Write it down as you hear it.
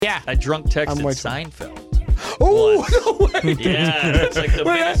Yeah. I drunk texted way Seinfeld. Oh, no way. Yeah, it's like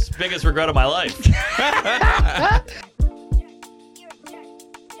the biggest regret of my life.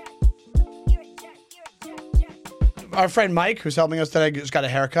 Our friend Mike, who's helping us today, just got a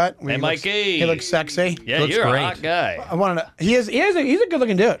haircut. Hey, Mikey. He looks sexy. Yeah, Looks you're great. a hot guy. I want to. He's a good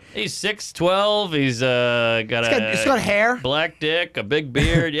looking dude. He's 6'12". He's He's got hair. black dick, a big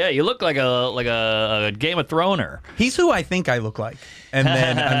beard. Yeah, you look like a Game of Throner. He's who I think I look like, and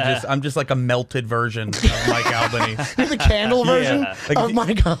then I'm just like a melted version of Mike Albany. He's the candle version Like of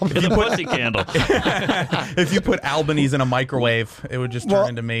Mike Albany. You're the pussy candle. If you put Albany's in a microwave, it would just turn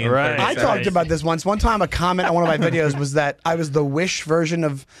into me. In right. 30 I seconds. talked about this once. One time, a comment on one of my videos was that I was the Wish version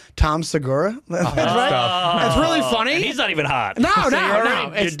of Tom Segura. That's right. It's really funny. And he's not even hot. No, So no, you're already-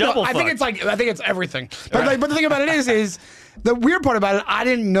 no. You're It's double I think fucked. it's everything. But but the thing about it is the weird part about it, I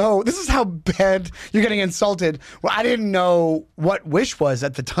didn't know. This is how bad you're getting insulted. Well, I didn't know what Wish was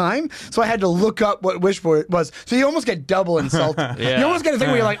at the time, so I had to look up what Wish was. So you almost get double insulted. Yeah. You almost get a thing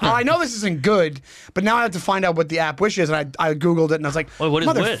where you're like, oh, I know this isn't good, but now I have to find out what the app Wish is, and I googled it, and I was like, Wait, what is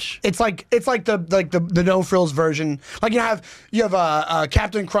mother- Wish? It's like the no frills version. Like you have a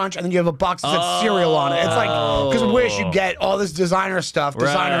Captain Crunch, and then you have a box that says cereal on it. It's like because Wish you get all this designer stuff,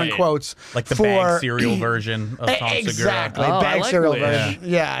 designer in Right. quotes, like the for bag cereal version of Tom Segura. exactly. Oh, I Bag like cereal Wish. version.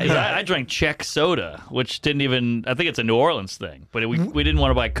 Yeah, yeah. I drank Czech soda, which didn't even. I think it's a New Orleans thing, but we didn't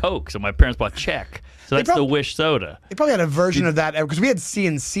want to buy Coke, so my parents bought Czech. So that's the Wish soda. They probably had a version of that because we had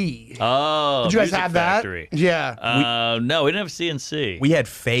CNC. Oh, Did you guys Music have Factory. that? Yeah. No, we didn't have CNC. We had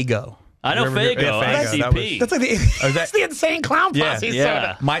Fago. I know You ever hear- Fago. Yeah, Faygo. That was- ICP. That's like that's the insane clown Yeah. posse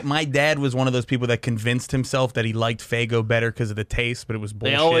Yeah. soda. My dad was one of those people that convinced himself that he liked Fago better because of the taste, but it was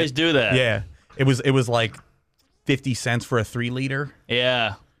bullshit. They always do that. Yeah, it was like 50 cents for a 3-liter.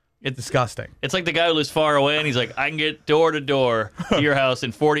 Yeah. It's disgusting. It's like the guy who lives far away, and he's like, "I can get door to door to your house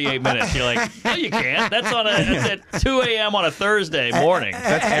in 48 minutes." You're like, "No, you can't. That's at 2 a.m. on a Thursday morning."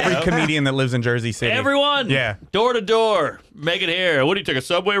 That's every comedian that lives in Jersey City. Everyone, Yeah. door to door, make it here. What do you take a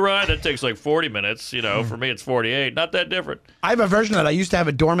subway ride? That takes like 40 minutes. You know, for me it's 48. Not that different. I have a version of that. I used to have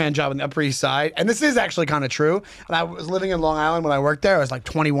a doorman job on the Upper East Side, and this is actually kind of true. And I was living in Long Island when I worked there. I was like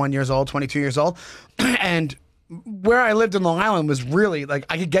 21 years old, 22 years old, and where I lived in Long Island was really like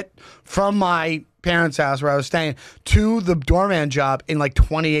I could get from my parents' house where I was staying to the doorman job in like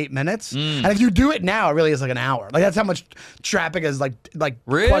 28 minutes. And if you do it now, it really is like an hour. Like that's how much traffic is like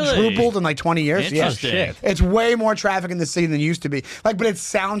Really? quadrupled in like 20 years. Interesting. Yeah. It's way more traffic in the city than it used to be. Like, but it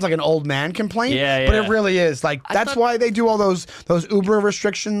sounds like an old man complaint. Yeah, But yeah. it really is. Like that's why they do all those Uber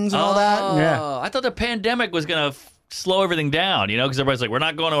restrictions and all that. Yeah. I thought the pandemic was gonna slow everything down. You know, because everybody's like, "We're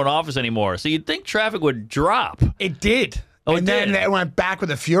not going to an office anymore." So you'd think traffic would drop. It did. Oh, it and then did? it went back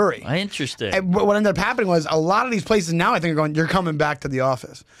with a fury. Interesting. And what ended up happening was a lot of these places now I think are going, you're coming back to the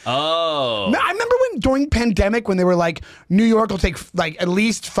office. Oh. I remember when during pandemic when they were like, New York will take like at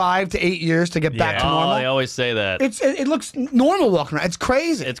least 5 to 8 years to get back to Yeah. Oh, normal. they always say that. It looks normal walking around. It's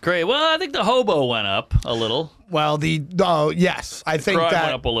crazy. It's great. Well, I think the hobo went up a little. Well, yes, I think crime that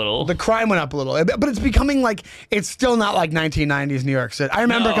went up a little. The crime went up a little, but it's becoming like it's still not like 1990s New York City. I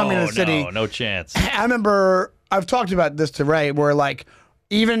remember coming to the city. No chance. I remember I've talked about this to Ray, where like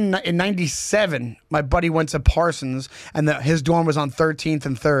even in '97, my buddy went to Parsons, and his dorm was on 13th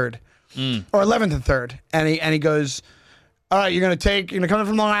and 3rd, or 11th and 3rd, and he goes, "All right, you're gonna come in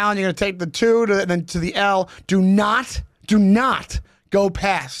from Long Island. You're gonna take the 2 and then to the L. Do not go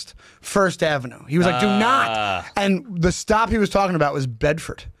past First Avenue." He was like, "Do not." And the stop he was talking about was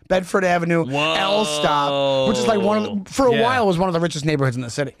Bedford Avenue, L stop, which is like for a while was one of the richest neighborhoods in the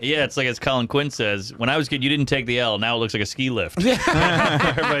city. Yeah, it's like as Colin Quinn says, when I was a kid, you didn't take the L. Now it looks like a ski lift.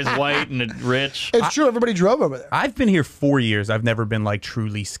 Everybody's white and rich. It's true. Everybody drove over there. I've been here 4 years. I've never been like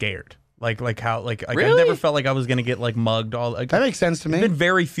truly scared. Like how I Really? never felt like I was gonna get like mugged. Like, That makes sense to me. It's been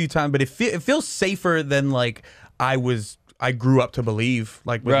very few times, but it feels safer than like I grew up to believe,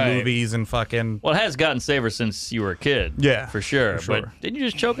 like with Right. movies and fucking Well, it has gotten safer since you were a kid. Yeah, for sure. for sure. But didn't you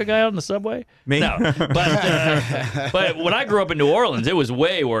just choke a guy out on the subway? Me? No. But when I grew up in New Orleans, it was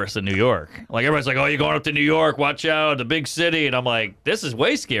way worse than New York. Like everybody's like, "Oh, you're going up to New York? Watch out, the big city." And I'm like, "This is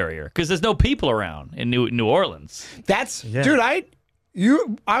way scarier because there's no people around in New Orleans." Dude,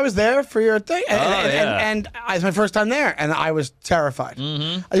 I was there for your thing, and it was my first time there, and I was terrified.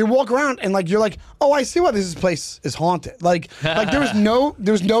 Mm-hmm. You walk around and like you're like, oh, I see why this place is haunted. Like there was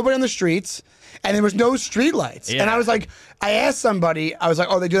nobody on the streets, and there was no street lights, and I was like, I asked somebody, I was like,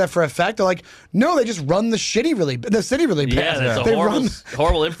 oh, they do that for effect? They're like, no, they just run the city really bad. Yeah, that's a They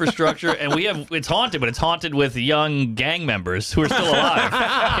horrible infrastructure, and it's haunted, but it's haunted with young gang members who are still alive.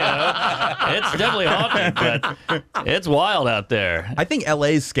 It's definitely haunted, but it's wild out there. I think LA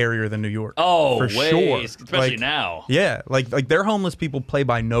is scarier than New York. Oh, for sure. Especially now. Yeah, like their homeless people play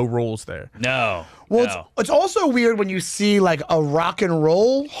by no rules there. No. Well, no. it's also weird when you see like a rock and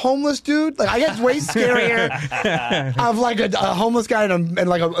roll homeless dude. Like I get way scarier of like a homeless guy in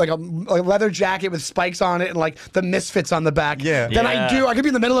like a leather jacket with spikes on it and like the Misfits on the back. Yeah. Than I do. I could be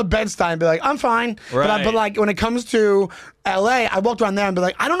in the middle of Bed-Stuy and be like, I'm fine. Right. But like when it comes to LA, I walked around there and be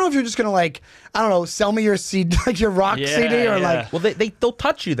like, I don't know if you're just gonna like, I don't know, sell me your CD, like your rock CD or like. Well, they'll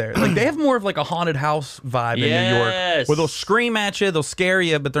touch you there. Like they have more of like a haunted house vibe in New York, where they'll scream at you, they'll scare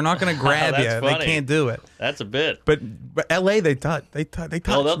you, but they're not gonna grab you. Funny. They can't do it. That's a bit. But LA, they touch.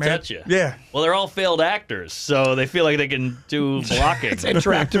 Oh, they'll man. touch you. Yeah. Well, they're all failed actors, so they feel like they can do blocking. It's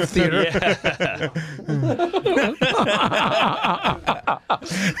interactive theater.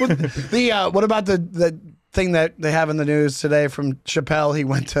 What about the thing that they have in the news today from Chappelle? He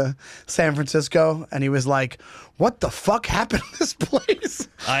went to San Francisco and he was like, "What the fuck happened to this place?"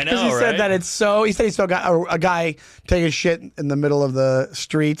 I know, Because he right? said that it's so. He said he saw a guy take a shit in the middle of the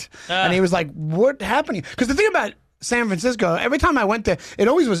street, and he was like, "What happened?" Because the thing about San Francisco, every time I went there, it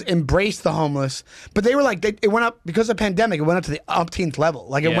always was embrace the homeless, but they were like, it went up because of the pandemic. It went up to the umpteenth level.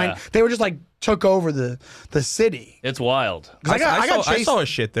 Like it went, they were just like took over the city. It's wild. I saw a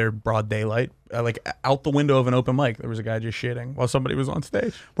shit there broad daylight, like out the window of an open mic. There was a guy just shitting while somebody was on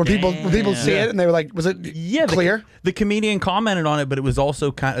stage. Where people see it and they were like, was it clear? The comedian commented on it, but it was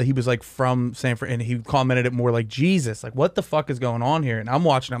also kind of, he was like from San Fran, and he commented it more like, Jesus, like what the fuck is going on here? And I'm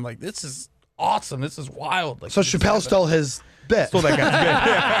watching, I'm like, this is awesome. This is wild. Like, so Chappelle stole his bit. Stole that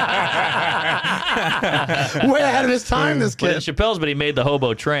guy's Way ahead of his time, this Well, kid. Chappelle's, but he made the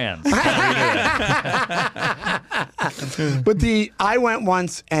hobo trans. But I went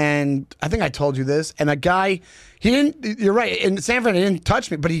once, and I think I told you this, and a guy, he didn't, you're right, in San Fran, he didn't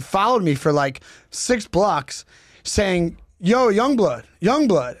touch me, but he followed me for like 6 blocks saying, "Yo, Youngblood.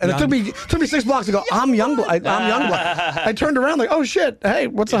 And it took me 6 blocks to go, I'm Youngblood. I'm Youngblood. I turned around like, oh shit, hey,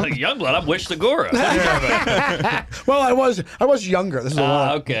 what's up? Like Youngblood, I'm Wish Segura. What are you talking about? Well, I was younger. This is a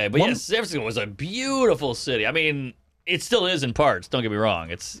lot. Okay, but yeah, San Francisco was a beautiful city. I mean, it still is in parts. Don't get me wrong.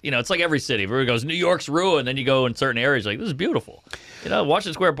 It's it's like every city. Everybody goes, New York's ruined. Then you go in certain areas, like this is beautiful.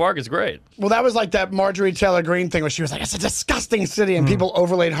 Washington Square Park is great. Well, that was like that Marjorie Taylor Greene thing where she was like, it's a disgusting city, and people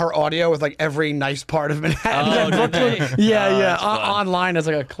overlaid her audio with like every nice part of Manhattan. Oh, did they? Yeah. that's fun. Online as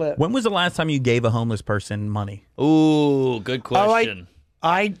like a clip. When was the last time you gave a homeless person money? Ooh, good question.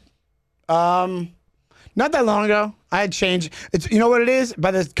 Not that long ago, I had changed. It's you know what it is?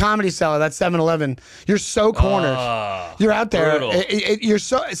 By the Comedy Cellar, that 7-Eleven, you're so cornered. You're out there. Brutal. You're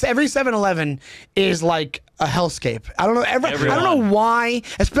so every 7-Eleven is like a hellscape. I don't know. I don't know why,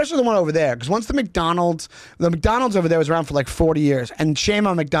 especially the one over there. Because once the McDonald's over there was around for like 40 years, and shame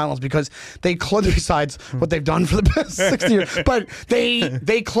on McDonald's because they closed. Besides what they've done for the past 60 years, but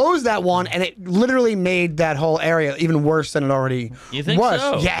they closed that one, and it literally made that whole area even worse than it already You think was.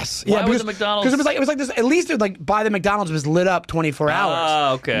 so? Yes. Why yeah. was the McDonald's? Because it was like this. At least it like by the McDonald's was lit up 24 hours.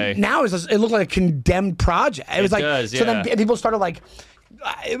 Ah, okay. Now it looked like a condemned project. It was like does, so. Then yeah. people started like.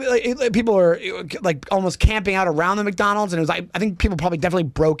 People were like almost camping out around the McDonald's, and it was like I think people probably definitely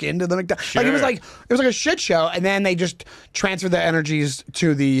broke into the McDonald's. Sure. Like it was like a shit show, and then they just transferred their energies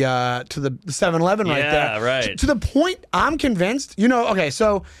to the 7-Eleven right there. Yeah, right. To the point, I'm convinced. Okay,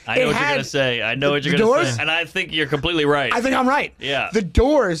 so I know what you're gonna say. I know what you're gonna say, and I think you're completely right. I think I'm right. Yeah. The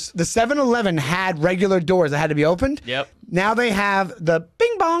doors, the 7-Eleven had regular doors that had to be opened. Yep. Now they have the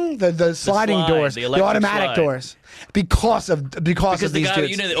bing bong, the sliding slide, doors, the the electric automatic slide. doors, because of the these guy,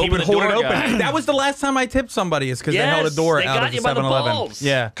 dudes. they He open would the hold door it open. guy. That was the last time I tipped somebody, is because they held a Yes, door they out got of you the by the 7-Eleven. balls.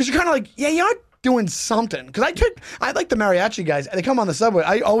 Yeah. Because you're kind of like, yeah, you're doing something. Because I like the mariachi guys. They come on the subway.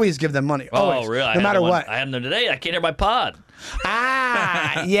 I always give them money. Always, Oh, really? No matter what. I had them today. I can't hear my pod.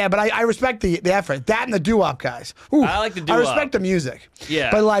 Yeah, but I respect the effort. That and the doo-wop guys. Ooh, I like the I doo-wop. respect the music. Yeah.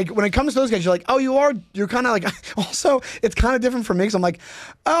 But like when it comes to those guys, you're like, oh, you're kind of like, also, it's kind of different for me because I'm like,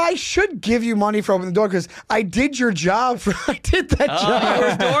 oh, I should give you money for opening the door because I did your job. I did that job. you were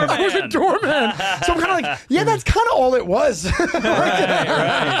a doorman. I was a doorman. So I'm kind of like, yeah, that's kind of all it was.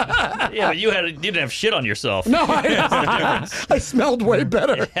 Right. Yeah, but you didn't have shit on yourself. No, I smelled way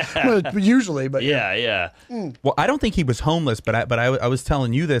better. Usually, but Yeah. Well, I don't think he was homeless. harmless, but I was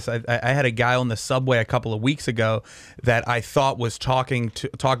telling you this. I had a guy on the subway a couple of weeks ago that I thought was talking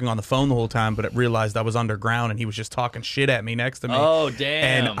on the phone the whole time, but I realized I was underground and he was just talking shit at me next to me. Oh,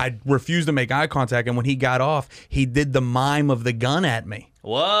 damn. And I refused to make eye contact, and when he got off, he did the mime of the gun at me.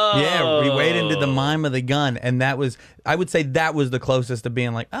 Whoa. Yeah, we waited and did the mime of the gun, and that was, I would say that was the closest to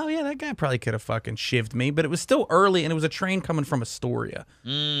being like, oh yeah, that guy probably could have fucking shivved me, but it was still early, and it was a train coming from Astoria.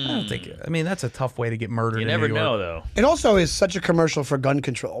 I don't think, I mean, that's a tough way to get murdered You in never New York. know, though. It also is such a commercial for gun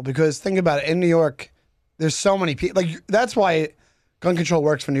control because think about it. In New York, there's so many people. Like that's why gun control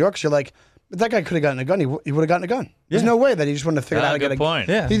works for New York. 'Cause you're like, but that guy could have gotten a gun. He would have gotten a gun. There's no way that he just wouldn't have figured out how to get Good a point.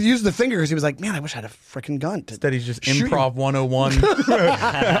 Yeah. He used the finger because he was like, man, I wish I had a freaking gun. Instead, he's just Shoot improv 101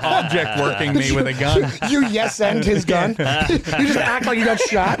 object working me with a gun. You yes end his gun. You just act like you got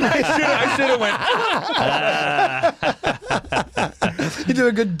shot. I should have went. You do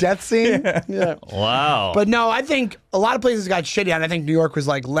a good death scene. Yeah. Wow. But no, I think a lot of places got shitty, and I think New York was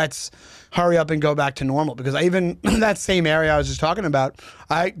like, let's hurry up and go back to normal. Because I even that same area I was just talking about,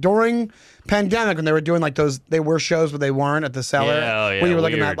 during pandemic when they were doing like those, they were shows, but they weren't at the Cellar. Yeah, oh, yeah, where you were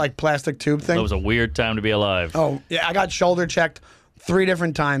looking weird. at like plastic tube thing. that was a weird time to be alive. Oh yeah, I got shoulder checked 3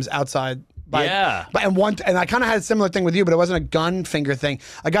 different times outside. Yeah. And I kind of had a similar thing with you, but it wasn't a gun finger thing.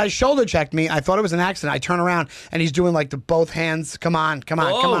 A guy shoulder checked me. I thought it was an accident. I turn around and he's doing like the both hands. Come on, come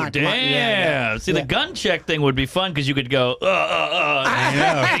on, Oh, come on, damn. come on. Yeah. See, the gun check thing would be fun because you could go,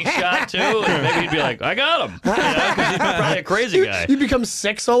 and getting shot too, and maybe he'd be like, I got him. You know, because he's probably a crazy guy. You become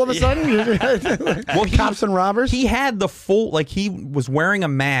 6 all of a sudden. Well, cops and robbers. He had the full, like he was wearing a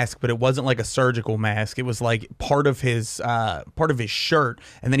mask, but it wasn't like a surgical mask. It was like part of his shirt,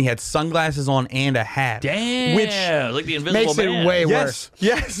 and then he had sunglasses on and a hat. Damn. Which like the Invisible makes Man. it way worse.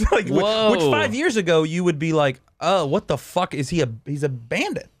 Yes. Like Whoa. which 5 years ago you would be like, oh, what the fuck is he? He's a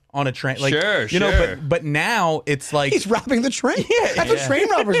bandit on a train. Like, Sure, you know. sure. But now it's like He's robbing the train. That's what train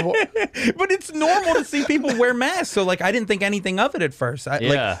robbers were. but it's normal to see people wear masks. So like I didn't think anything of it at first.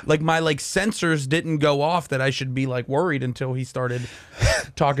 Yeah. Like my like sensors didn't go off that I should be like worried until he started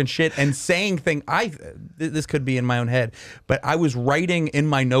talking shit and saying things. This could be in my own head, but I was writing in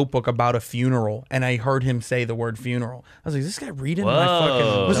my notebook about a funeral and I heard him say the word funeral. I was like, is this guy reading my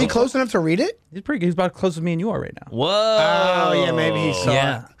fucking? Was he close enough to read it? He's pretty good. He's about as close as me and you are right now. Whoa. Oh, yeah, maybe he saw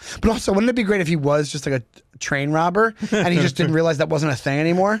Yeah. it. But also, wouldn't it be great if he was just like a train robber and he just didn't realize that wasn't a thing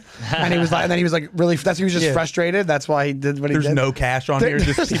anymore? And he was like, and then he was like really, he was just frustrated. That's why he did what he There's did. no cash on here.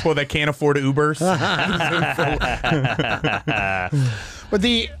 Just people that can't afford Ubers. But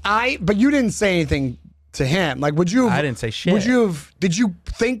but you didn't say anything to him. Like, would you? I didn't say shit. Would you have? Did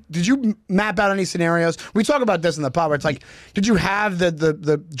you map out any scenarios? We talk about this in the pod. Where it's like, did you have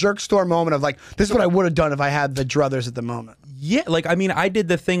the jerk store moment of like, this is what I would have done if I had the druthers at the moment? Yeah, like I mean, I did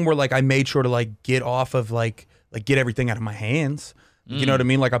the thing where like I made sure to like get off of like get everything out of my hands. You know what I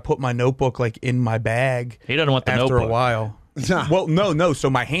mean? Like I put my notebook like in my bag. He doesn't want the after notebook. a while. Nah. Well, no. So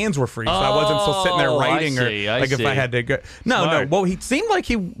my hands were free, so I wasn't still sitting there Oh, I writing see, or I like if I see. had to go. No. Smart. Well, he seemed like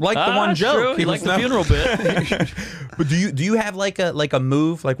he liked the one That's joke. True. He was liked the funeral bit. But do you have like a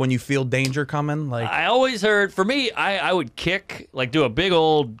move like when you feel danger coming? Like I always heard, for me, I would kick, like do a big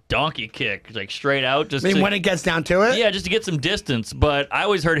old donkey kick, like straight out. Just I mean, to, when it gets down to it, yeah, just to get some distance. But I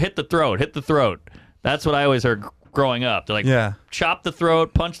always heard hit the throat. That's what I always heard growing up. They're like, Yeah. chop the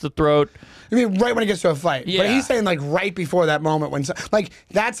throat, punch the throat. I mean, right when it gets to a fight. Yeah. But he's saying like right before that moment when, like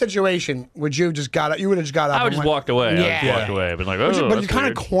that situation, would you just got up? You would have just got up. I would and just went, walked away. Yeah. I would just walked away. But like, oh, But you that's kind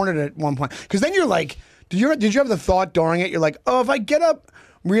weird. of cornered it at one point because then you're like, did you have the thought during it? You're like, oh, if I get up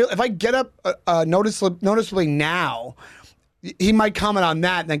noticeably now, he might comment on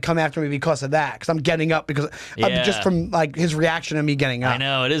that and then come after me because of that. Because I'm getting up because Yeah. just from like his reaction to me getting up. I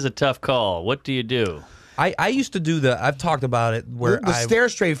know, it is a tough call. What do you do? I used to do I've talked about it where The stare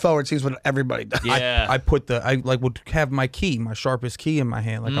straight forward seems what everybody does. Yeah. I like would have my sharpest key in my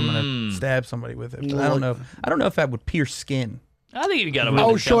hand, like I'm gonna stab somebody with it. But I don't know if that would pierce skin. I think you got to.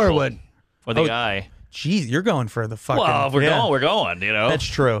 Oh, sure it would. Or the eye. Jeez, you're going for the fucking. Well, if we're going, we're going. You know, That's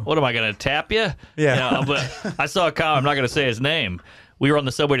true. What am I going to tap you? Yeah. You know, but I saw a cow. I'm not going to say his name. We were on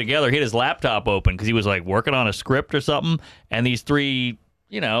the subway together. He had his laptop open because he was like working on a script or something. And these 3,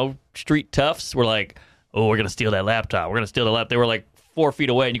 street toughs were like, "Oh, we're going to steal that laptop. We're going to steal the laptop." They were like 4 feet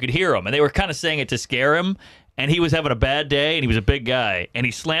away, and you could hear them. And they were kind of saying it to scare him. And he was having a bad day, and he was a big guy. And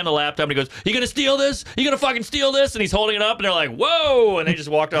he slammed the laptop, and he goes, "You gonna steal this? You gonna fucking steal this?" And he's holding it up, and they're like, "Whoa!" And they just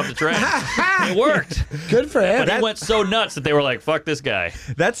walked off the train. And it worked. Good for him. But he went so nuts that they were like, "Fuck this guy."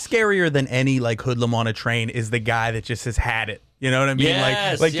 That's scarier than any like hoodlum on a train is the guy that just has had it. You know what I mean?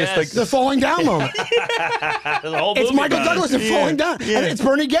 Yes, like yes. just like The falling down moment. There's a whole It's movie Michael about it. Douglas and falling down, and it's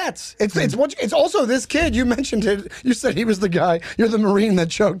Bernie Getz. It's also this kid. You mentioned it. You said he was the guy. You're the Marine that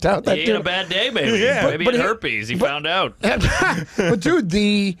choked out that He dude. had a bad day, maybe. Yeah. Maybe But he had he- herpes. He found out. But dude,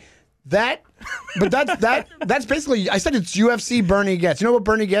 that's basically. I said it's UFC Bernie Getz. You know what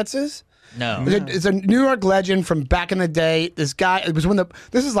Bernie Getz is? No. It's a New York legend from back in the day. This guy, it was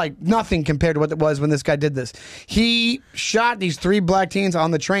this is like nothing compared to what it was when this guy did this. He shot these 3 black teens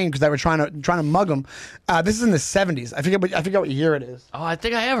on the train because they were trying to mug them. This is in the 70s. I forget what year it is. Oh, I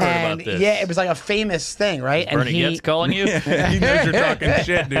think I have heard And about this. yeah, it was like a famous thing, right? Bernie Getz calling you? he knows you're talking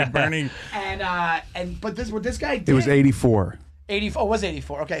shit, dude. Bernie. But what this guy did. It was 84. 84. Oh, it was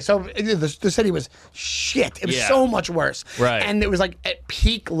 84. Okay, so the city was shit. It was Yeah. so much worse. Right. And it was like at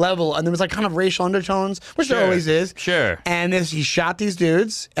peak level, and there was like kind of racial undertones, which there Sure. always is. Sure. And he shot these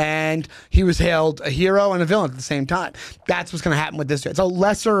dudes, and he was hailed a hero and a villain at the same time. That's what's going to happen with this dude. It's a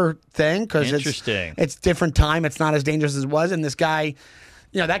lesser thing because Interesting. it's different time. It's not as dangerous as it was. And this guy,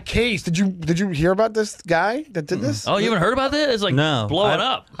 that case. Did you hear about this guy that did this? Oh, you haven't heard about this? It's like No. blowing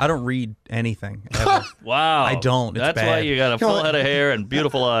up. I don't read anything. Ever. Wow. I don't. It's That's why bad. you got a full head of hair and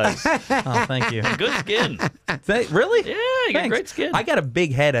beautiful eyes. Oh, thank you. Good skin. Really? Yeah, you got Thanks. great skin. I got a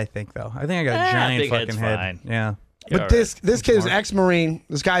big head, I think, though. I think I got a giant big fucking head's head. fine. Yeah. But All this right. kid is an ex-Marine.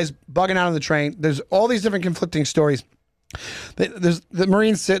 This guy's bugging out on the train. There's all these different conflicting stories. There's the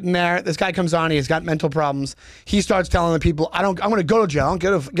Marine's sitting there. This guy comes on. He's got mental problems. He starts telling the people, I'm going to go to jail. I don't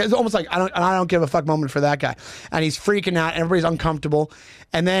give a, it's almost like I don't give a fuck moment for that guy. And he's freaking out. And everybody's uncomfortable.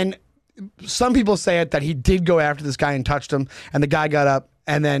 And then some people say it that he did go after this guy and touched him. And the guy got up.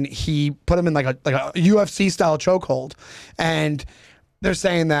 And then he put him in like a UFC style chokehold. And they're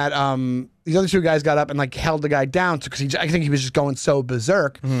saying that these other 2 guys got up and like held the guy down because I think he was just going so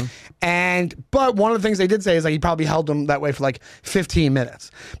berserk. But one of the things they did say is like he probably held him that way for like 15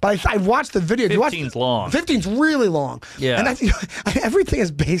 minutes. But I watched the video. 15's long. 15's really long. Yeah. And everything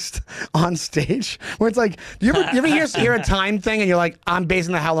is based on stage. Where it's like, do you ever hear a time thing and you're like, I'm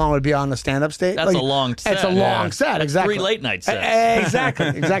basing on how long it would be on the stand-up stage? That's Like, a long set. It's a long set, exactly. 3 late night sets.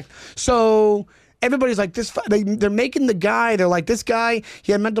 Exactly. So everybody's like this. They're making the guy. They're like, this guy.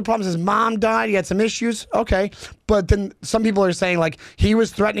 He had mental problems. His mom died. He had some issues. Okay, but then some people are saying like he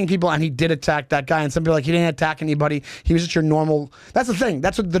was threatening people and he did attack that guy. And some people are like he didn't attack anybody. He was just your normal. That's the thing.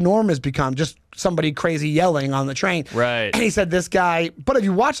 That's what the norm has become. Just somebody crazy yelling on the train. Right. And he said this guy. But if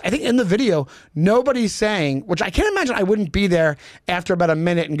you watch, I think in the video, nobody's saying. Which I can't imagine. I wouldn't be there after about a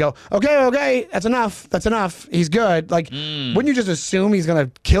minute and go, okay, that's enough. That's enough. He's good. Like, wouldn't you just assume he's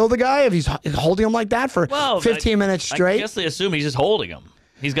gonna kill the guy if he's holding him like that for 15 minutes straight? I guess they assume he's just holding him.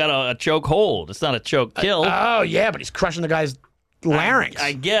 He's got a choke hold. It's not a choke kill. Oh yeah, but he's crushing the guy's larynx.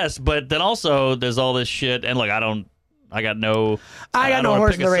 I guess, but then also there's all this shit, and look, I got no no don't wanna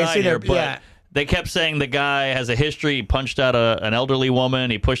horse pick in the a race side either, here, but yeah. they kept saying the guy has a history. He punched out an elderly woman.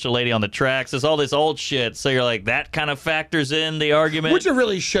 He pushed a lady on the tracks. There's all this old shit. So you're like, that kind of factors in the argument. Which it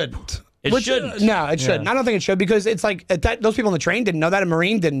really shouldn't. It shouldn't. No, it shouldn't. I don't think it should because it's like those people on the train didn't know that. A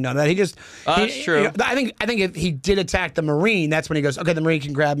Marine didn't know that. He just. That's true. I think if he did attack the Marine, that's when he goes, okay, the Marine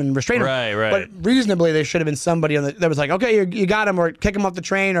can grab and restrain him. Right. But reasonably, there should have been somebody that was like, okay, you got him, or kick him off the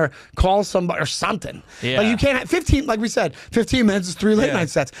train, or call somebody, or something. Yeah. Like you can't have 15. Like we said, 15 minutes is 3 late night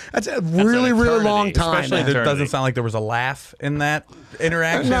sets. That's a really, really eternity, long time. Especially man. there doesn't sound like there was a laugh in that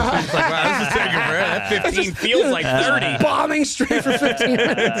interaction. No. So it's like, wow, this is taking forever. That 15 feels like 30. Bombing straight for 15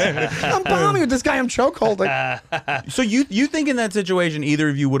 minutes. I'm bombing with this guy. I'm choke holding. So you think in that situation either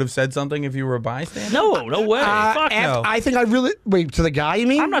of you would have said something if you were a bystander? no way. Fuck no. I think I really wait to the guy. You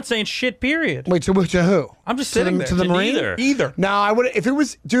mean? I'm not saying shit, period. Wait to who? I'm just to sitting the, there. to the To Marine. neither. No, I would if it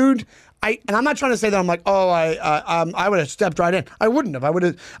was, dude. And I'm not trying to say that I'm like, I would have stepped right in. I wouldn't have. I would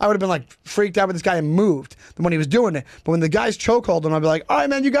have been like freaked out with this guy and moved when he was doing it. But when the guy's chokehold him, I'd be like, all right,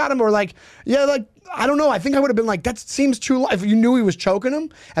 man, you got him. Or like, yeah, like I don't know. I think I would have been like, that seems too long. If you knew he was choking him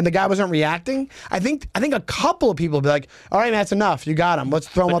and the guy wasn't reacting, I think a couple of people would be like, all right, man, that's enough. You got him. Let's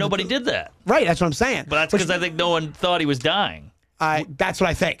throw him. But up. nobody did that. Right. That's what I'm saying. But that's because I think no one thought he was dying. That's what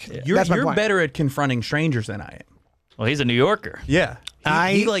I think. You're That's my point. better at confronting strangers than I am. Well, he's a New Yorker. Yeah.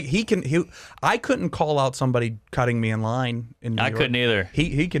 I couldn't call out somebody cutting me in line in New York. I couldn't either.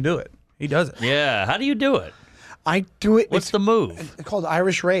 He can do it. He does it. Yeah. How do you do it? I do it. What's the move? It's called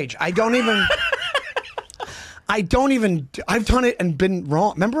Irish Rage. I don't even. I don't even. I've done it and been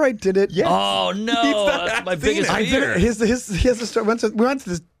wrong. Remember, I did it. Yeah. Oh no, that's my biggest I did fear. it. He has a story. We went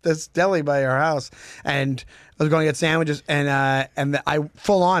to this deli by our house, and I was going to get sandwiches, and I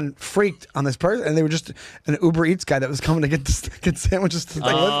full on freaked on this person, and they were just an Uber Eats guy that was coming to get sandwiches. To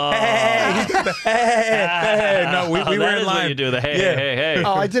Hey, no, we That were in is what line. you do. The hey, Yeah. hey.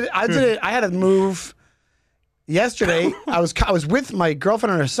 Oh, I did it. I had to move. Yesterday, I was with my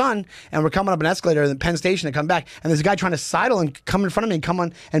girlfriend and her son, and we're coming up an escalator in Penn Station to come back, and there's a guy trying to sidle and come in front of me and come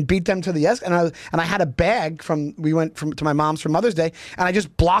on and beat them to the escalator. And I had a bag we went to my mom's for Mother's Day, and I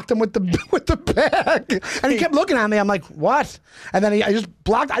just blocked him with the bag, and he kept looking at me. I'm like, what? And then I just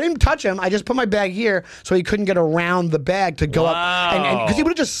blocked. I didn't touch him. I just put my bag here so he couldn't get around the bag to go up, and because he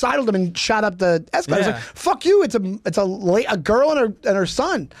would have just sidled him and shot up the escalator. I was like, fuck you! It's a girl and her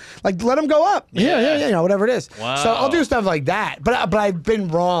son. Like, let him go up. Yeah, you know, whatever it is. Wow. So I'll do stuff like that, but I've been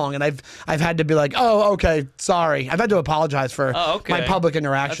wrong, and I've had to be like, oh, okay, sorry. I've had to apologize for my public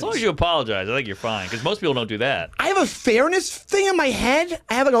interactions. As long as you apologize, I think you're fine because most people don't do that. I have a fairness thing in my head.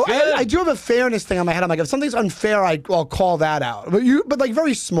 I do have a fairness thing in my head. I'm like, if something's unfair, I'll call that out. But like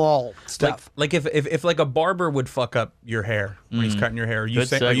very small stuff. Like if like a barber would fuck up your hair when he's cutting your hair, are you Good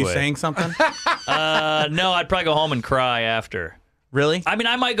segue. saying something? No, I'd probably go home and cry after. Really? I mean,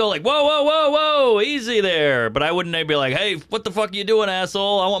 I might go like, whoa, easy there. But I wouldn't be like, hey, what the fuck are you doing,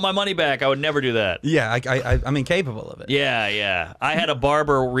 asshole? I want my money back. I would never do that. Yeah, I'm incapable of it. Yeah. I had a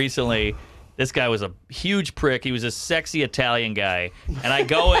barber recently. This guy was a huge prick. He was a sexy Italian guy. And I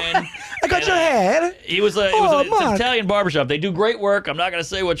go in. I got your head. It's an Italian barbershop. They do great work. I'm not going to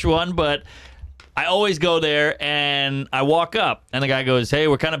say which one, but I always go there and I walk up. And the guy goes, hey,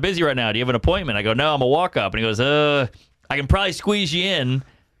 we're kind of busy right now. Do you have an appointment? I go, no, I'm a walk up. And he goes, I can probably squeeze you in,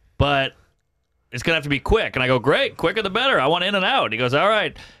 but it's going to have to be quick. And I go, great, quicker the better. I want in and out. He goes, all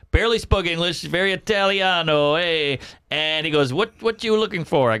right. Barely spoke English, very Italiano, hey. And he goes, what you looking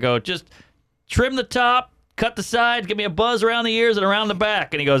for? I go, just trim the top, cut the sides, give me a buzz around the ears and around the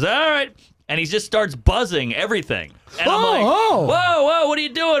back. And he goes, all right. And he just starts buzzing everything. And I'm like, whoa, what are you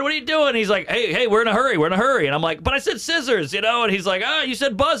doing? What are you doing? He's like, hey, we're in a hurry. And I'm like, but I said scissors, you know? And he's like, you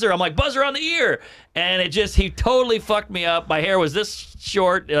said buzzer. I'm like, buzzer on the ear. And he totally fucked me up. My hair was this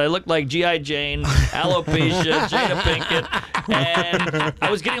short. I looked like G.I. Jane, alopecia, Jada Pinkett. And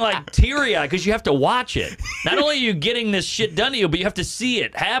I was getting like teary-eyed because you have to watch it. Not only are you getting this shit done to you, but you have to see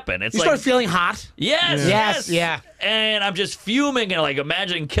it happen. It's You start feeling hot. Yes. Yeah. And I'm just fuming and like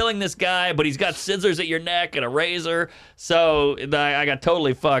imagining killing this guy, but he's got scissors at your neck and a razor. So I got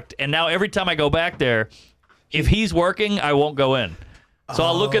totally fucked. And now every time I go back there, if he's working, I won't go in. So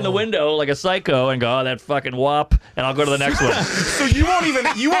I'll look in the window like a psycho and go, that fucking wop, and I'll go to the next one. So you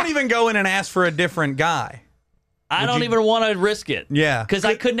won't even go in and ask for a different guy. I don't even want to risk it. Yeah. Because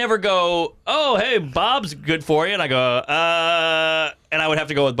I could never go, oh, hey, Bob's good for you. And I go, and I would have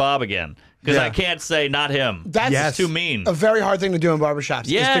to go with Bob again. Because I can't say not him. That's too mean. A very hard thing to do in barbershops.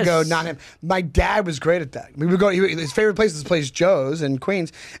 Is to go not him. My dad was great at that. We would go. His favorite place is Joe's in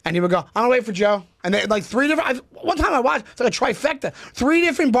Queens, and he would go, "I'm gonna wait for Joe." And they like three different. One time I watched, it's like a trifecta. 3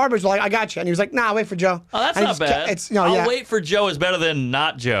 different barbers were like, "I got you," and he was like, "Nah, wait for Joe." Oh, that's and not bad. I'll wait for Joe is better than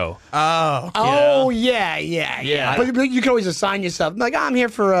not Joe. Oh, yeah. But you can always assign yourself. Like, I'm here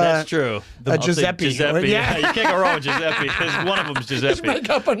for. That's true. Giuseppe. Giuseppe. Yeah, you can't go wrong with Giuseppe because one of them's Giuseppe. Just make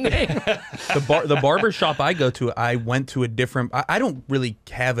up a name. The barber shop I go to, I went to a different. I don't really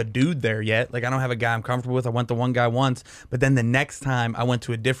have a dude there yet. Like, I don't have a guy I'm comfortable with. I went to one guy once, but then the next time I went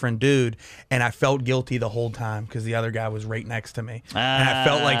to a different dude, and I felt guilty the whole time because the other guy was right next to me, and I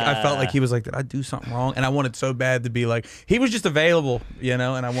felt like he was like, did I do something wrong? And I wanted so bad to be like, he was just available, you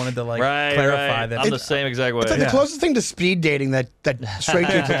know. And I wanted to like clarify that. I'm the same exact way. It's like the closest thing to speed dating that straight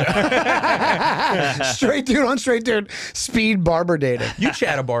dudes will do. Straight dude on straight dude speed barber dating. You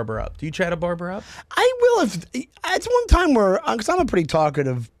chat a barber up. Do you chat a barber up? I will if it's one time where because I'm a pretty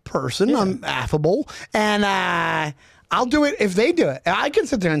talkative person. I'm affable and. I'll do it if they do it. I can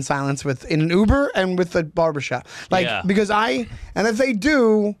sit there in silence in an Uber and with the barbershop. Because and if they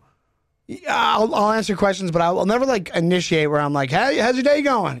do, I'll answer questions, but I'll never like initiate where I'm like, hey, how's your day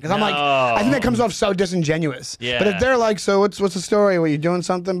going? Because I'm like, I think that comes off so disingenuous. Yeah. But if they're like, so what's the story? Were you doing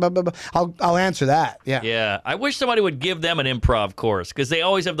something? Blah, blah, blah. I'll answer that. Yeah. Yeah. I wish somebody would give them an improv course because they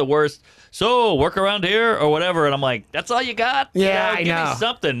always have the worst. So work around here or whatever, and I'm like, that's all you got? Yeah, I give know. Me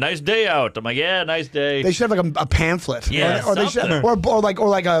something. Nice day out. I'm like, yeah, nice day. They should have like a pamphlet. Yeah, or they should, or like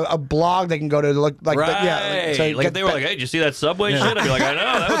a blog they can go to look like. Right. So like if they were like, hey, did you see that subway shit? I'd be like, I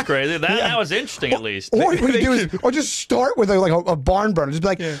know, that was crazy. That that was interesting, at least. Or what you do is, or just start with a barn burner. Just be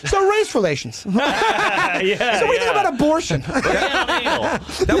like, so race relations. So what do you think about abortion? That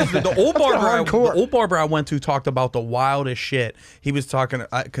was the old barber. The old barber I went to talked about the wildest shit. He was talking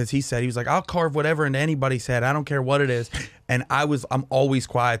because he was like, I'll carve whatever into anybody's head. I don't care what it is. And I'm always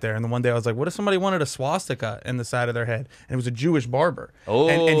quiet there. And then one day I was like, what if somebody wanted a swastika in the side of their head? And it was a Jewish barber. Oh.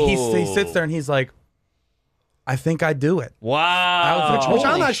 And he sits there and he's like, I think I do it. Wow. Which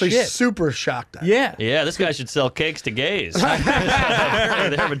I'm Holy actually shit. super shocked at. Yeah. Yeah, this guy should sell cakes to gays. They're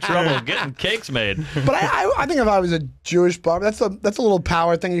having trouble getting cakes made. But I think if I was a Jewish barber, that's a little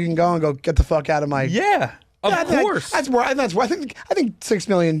power thing. You can go and go get the fuck out of my. Yeah. Of course. That's where I think 6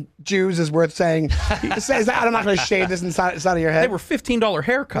 million Jews is worth saying. Says I'm not going to shave this inside of your head. They were $15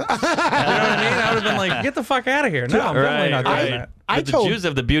 haircuts. You know what I mean? I would have been like, get the fuck out of here. No, I'm definitely not doing that. But the Jews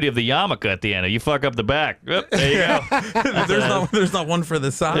have the beauty of the yarmulke at the end. You fuck up the back. Oop, there you go. there's not one for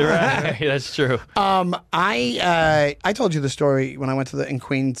the side. Right. That's true. I told you the story when I went in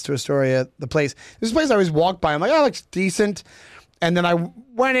Queens to Astoria, the place. This place I always walked by. I'm like, oh, it looks decent. And then I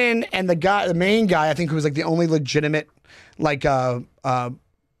went in, and the main guy, I think, who was like the only legitimate, like,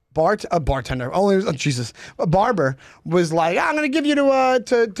 bartender, a barber, was like, I'm gonna give you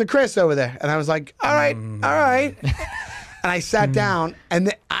to Chris over there, and I was like, all right. And I sat down,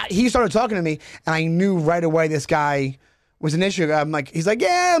 and he started talking to me, and I knew right away this guy was an issue. I'm like, he's like,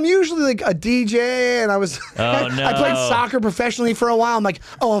 yeah, I'm usually like a DJ, and I was, Oh, no. I played soccer professionally for a while. I'm like,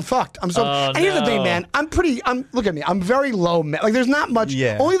 oh, I'm fucked. I'm so. Oh, and here's the thing, no. man. Look at me. I'm very low. Like, there's not much.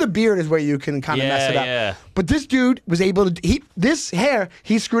 Yeah. Only the beard is where you can kind of mess it up. Yeah. But this dude was able to. This hair,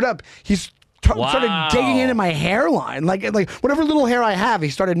 he screwed up. Started digging into my hairline, like whatever little hair I have. He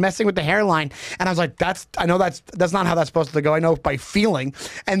started messing with the hairline, and I was like, I know that's not how that's supposed to go. I know by feeling.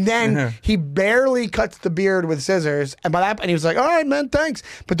 And then he barely cuts the beard with scissors, and he was like, all right, man, thanks.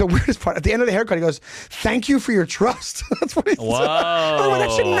 But the weirdest part, at the end of the haircut, he goes, thank you for your trust. That's what he said. Whoa.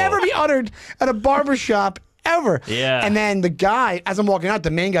 That should never be uttered at a barbershop ever. Yeah. And then the guy, as I'm walking out,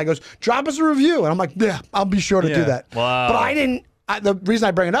 the main guy goes, drop us a review, and I'm like, yeah, I'll be sure to do that. Wow. But I didn't. The reason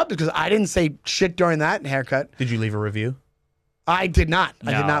I bring it up is because I didn't say shit during that haircut. Did you leave a review? I did not.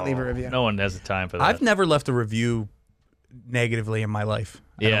 I did not leave a review. No one has the time for that. I've never left a review negatively in my life.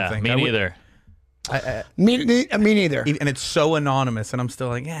 I don't think. Me neither. Me neither. And it's so anonymous, and I'm still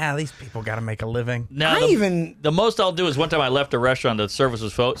like, yeah, these people got to make a living. Now, the most I'll do is one time I left a restaurant, the service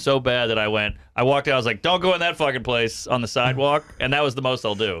was so bad that I walked out, I was like, don't go in that fucking place on the sidewalk, and that was the most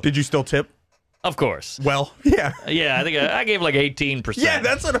I'll do. Did you still tip? Of course. Well, yeah. Yeah, I think I gave like 18%. Yeah,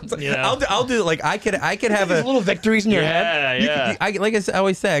 that's what I'm saying. You know? I'll do like I could have These little victories in your head. Yeah. like I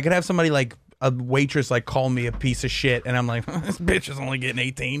always say, I could have somebody like a waitress like call me a piece of shit, and I'm like, this bitch is only getting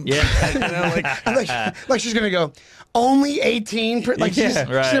 18. Yeah. You know, like she's gonna go only 18. Like she's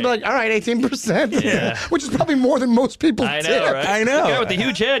gonna be like, all right, 18%. Yeah. Which is probably more than most people I know, tip. right? I know. The guy with the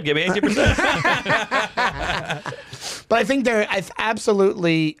huge head, give me 18%. But I think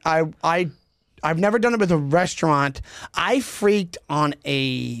absolutely. I've never done it with a restaurant. I freaked on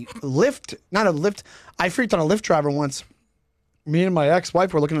a Lyft, not a Lyft. I freaked on a Lyft driver once. Me and my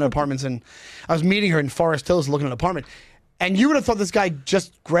ex-wife were looking at apartments, and I was meeting her in Forest Hills looking at an apartment. And you would have thought this guy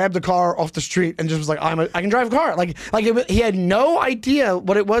just grabbed the car off the street and just was like, I can drive a car. He had no idea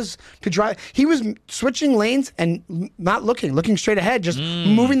what it was to drive. He was switching lanes and not looking straight ahead, just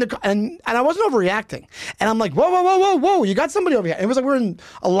moving the car. And I wasn't overreacting. And I'm like, whoa, you got somebody over here. And it was like we're in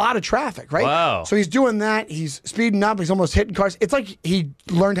a lot of traffic, right? Wow. So he's doing that. He's speeding up. He's almost hitting cars. It's like he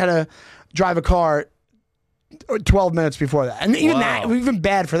learned how to drive a car 12 minutes before that, and even that, even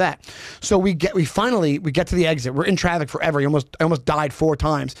bad for that. So we finally get to the exit. We're in traffic forever. I almost died 4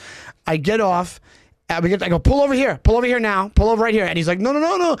 times. I get off. I go, pull over here now. Pull over right here. And he's like, no.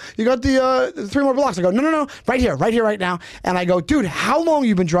 You got the 3 more blocks. I go, no, right here, right now. And I go, dude, how long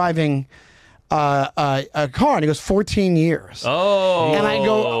you been driving a car? And he goes, 14 years. Oh. And I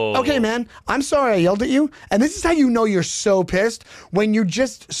go, okay, man, I'm sorry I yelled at you. And this is how you know you're so pissed, when you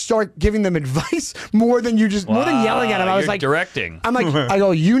just start giving them advice more than yelling at them. I was You're like, directing. I'm like, I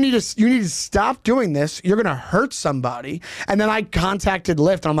go, you need to stop doing this. You're gonna hurt somebody. And then I contacted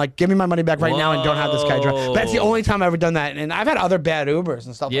Lyft, and I'm like, give me my money back right now, and don't have this guy drive. That's the only time I've ever done that. And I've had other bad Ubers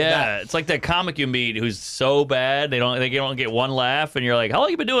and stuff like that. Yeah, it's like that comic you meet who's so bad they don't get one laugh, and you're like, how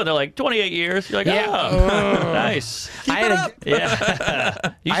long you been doing? They're like 28 years. You're like, oh, nice. Keep it up.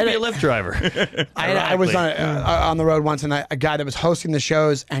 Yeah, you should be a Lyft driver. I was on the road once, and a guy that was hosting the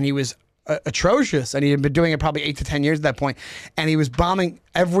shows, and he was atrocious, and he had been doing it probably 8 to 10 years at that point, and he was bombing.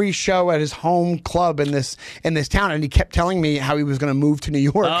 every show at his home club in this town, and he kept telling me how he was going to move to New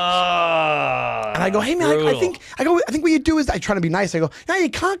York. And I go, hey man, I think what you do is, I try to be nice. I go, yeah, you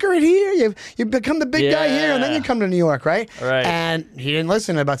conquer it here. You become the big guy here, and then you come to New York, right? Right. And he didn't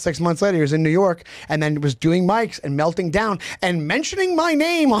listen. About 6 months later, he was in New York, and then was doing mics and melting down and mentioning my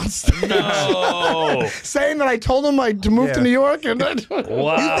name on stage. No. Saying that I told him to move to New York. And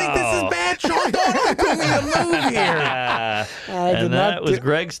Wow. You think this is bad, Sean? Don't tell me to move here. And that was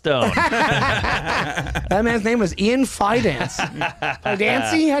Greg Stone. That man's name was Ian Fidance.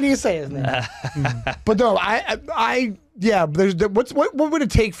 Fidancy? How do you say his name? But no, what would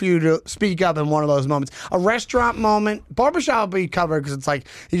it take for you to speak up in one of those moments? A restaurant moment, barbershop will be covered because it's like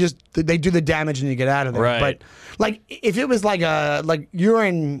they do the damage and you get out of there. Right. But like if it was like you're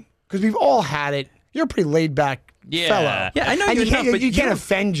in, because we've all had it. You're a pretty laid back fellow. Yeah, I know and you you can't, enough, but you can't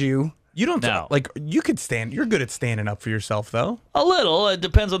offend you. You don't No. like you could stand. You're good at standing up for yourself, though. A little. It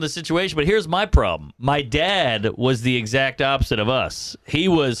depends on the situation. But here's my problem. My dad was the exact opposite of us. He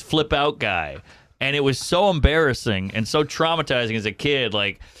was flip out guy. And it was so embarrassing and so traumatizing as a kid.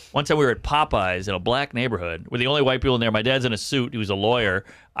 Like, one time we were at Popeyes in a black neighborhood. We're the only white people in there. My dad's in a suit. He was a lawyer.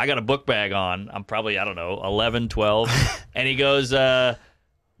 I got a book bag on. I'm probably, 11, 12. And he goes,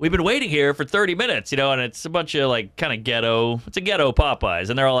 we've been waiting here for 30 minutes, and it's a bunch of, like, kind of ghetto. It's a ghetto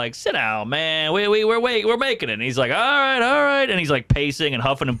Popeyes. And they're all like, sit down, man. We're making it. And he's like, all right. And he's, like, pacing and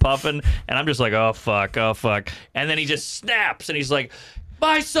huffing and puffing. And I'm just like, oh, fuck. And then he just snaps, and he's like,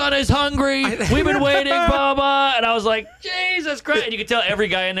 my son is hungry. We've been waiting, Baba. And I was like, Jesus Christ. And you could tell every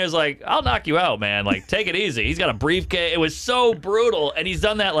guy in there's like, I'll knock you out, man. Like, take it easy. He's got a briefcase. It was so brutal. And he's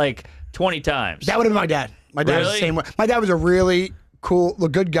done that like 20 times. That would have been my dad. My dad was the same way. My dad was a really cool,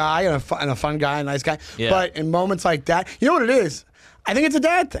 good guy and a fun guy, a nice guy. Yeah. But in moments like that, you know what it is? I think it's a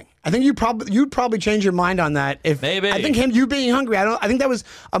dad thing. I think you'd probably change your mind on that if Maybe. I think you being hungry. I think that was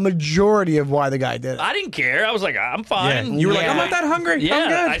a majority of why the guy did it. I didn't care. I was like, I'm fine. You were like, Yeah. I'm not that hungry. Yeah, I'm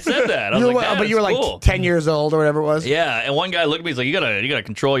good. I said that. I was like, but you were like cool. 10 years old or whatever it was. Yeah, and one guy looked at me. He's like, "You gotta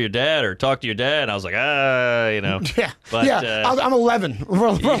control your dad or talk to your dad." And I was like, Yeah, But, I'm 11.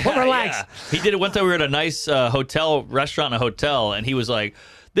 Relax. Yeah. He did it one time. We were at a nice restaurant in a hotel, and he was like,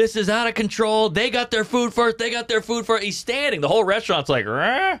 "This is out of control. They got their food first. He's standing. The whole restaurant's like,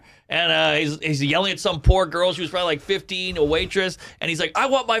 "Rah?" And he's yelling at some poor girl. She was probably like 15, a waitress. And he's like, I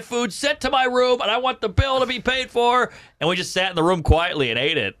want my food sent to my room, and I want the bill to be paid for. And we just sat in the room quietly and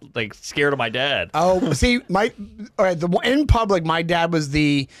ate it, like scared of my dad. Oh, see, in public, my dad was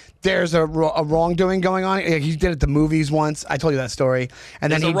there's a wrongdoing going on. He did it at the movies once. I told you that story.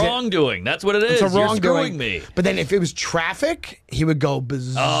 And It's then a wrongdoing. That's what it is. It's a You're wrongdoing. screwing me. But then if it was traffic, he would go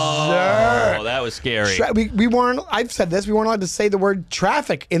berserk. Oh, that was scary. We weren't. I've said this. We weren't allowed to say the word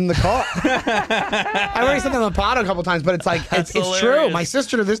traffic in the car. I already said that on the pod a couple times, but it's like it's true. hilarious. My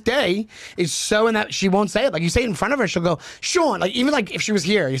sister to this day is so in that she won't say it. Like you say it in front of her, she'll go, Sean. Like even like if she was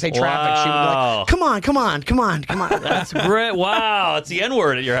here, you say traffic, she would be Wow. like, come on. That's great. Wow, it's the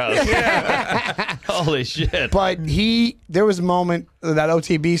N-word at your house. Yeah. Holy shit. But there was a moment, that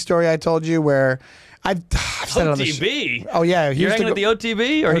OTB story I told you, where I've said it on the OTB? Oh yeah, he You're used to hanging at the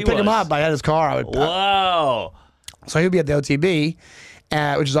OTB? Or I he would pick was? him up. I had his car. I would. Wow. So he would be at the OTB,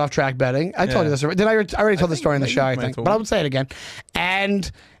 which is off-track betting. I told you this. Did I already told the story in the show? I think, but I would say it again.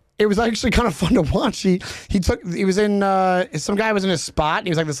 And it was actually kind of fun to watch. He was in some guy was in his spot. And he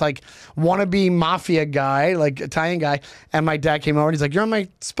was like this like wannabe mafia guy, like Italian guy. And my dad came over and he's like, "You're in my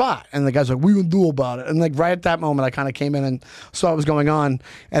spot." And the guy's like, "What are you gonna do about it?" And like right at that moment, I kind of came in and saw what was going on.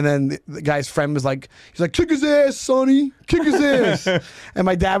 And then the guy's friend was like, he's like, "Kick his ass, Sonny. Kick his ass." And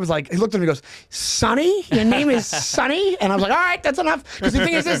my dad was like, he looked at me and he goes, "Sonny? Your name is Sonny?" And I was like, "All right, that's enough." Because the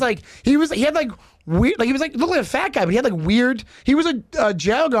thing is this, like he had like weird, like he was like looked like a fat guy, but he had like weird. He was a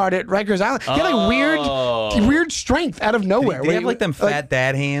jail guard at Rikers Island. He had like weird strength out of nowhere. They have like them fat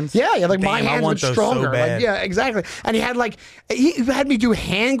dad hands. Yeah, yeah, like Damn, my I hands want were those stronger. so bad. Like, yeah, exactly. And he had me do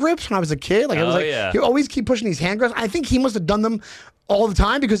hand grips when I was a kid. Like it was yeah. he always keep pushing these hand grips. I think he must have done them all the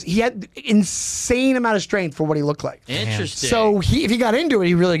time because he had insane amount of strength for what he looked like. Interesting. So if he got into it,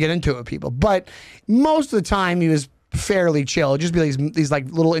 he really get into it with people. But most of the time, he was fairly chill. It'd just be these like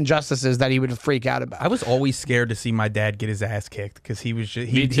little injustices that he would freak out about. I was always scared to see my dad get his ass kicked because he was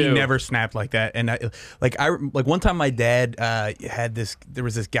just Me he too. never snapped like that. And I one time my dad had this. There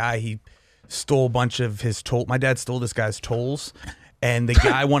was this guy, he stole a bunch of his toll. My dad stole this guy's tolls, and the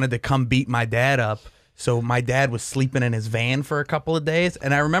guy wanted to come beat my dad up. So my dad was sleeping in his van for a couple of days,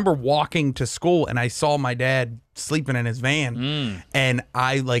 and I remember walking to school and I saw my dad sleeping in his van, and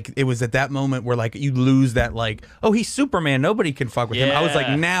I like it was at that moment where like you lose that like, oh, he's Superman, nobody can fuck with him. I was like,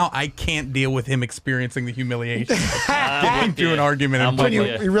 Yeah. now I can't deal with him experiencing the humiliation of getting into you. an argument. I'm And with When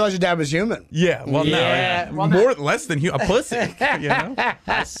you. you realize your dad was human. yeah, well, Yeah. no, more less than a pussy, you know,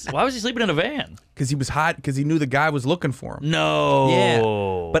 Why was he sleeping in a van? because he was hot because he knew the guy was looking for him. No.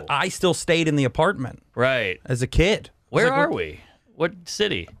 Yeah, but I still stayed in the apartment Right. as a kid. Where are we? What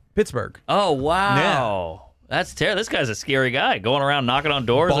city? Pittsburgh. Oh, wow. That's terrible. This guy's a scary guy going around knocking on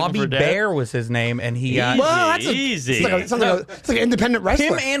doors. Bobby looking for dad. Bear was his name, and he. Easy. Well, that's Easy. It's like an independent wrestler.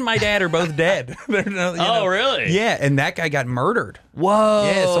 Him and my dad are both dead. They're no- you Oh, know. really? Yeah, and that guy got murdered. Whoa.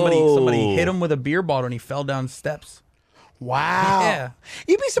 Yeah, somebody hit him with a beer bottle and he fell down steps. Wow. Yeah.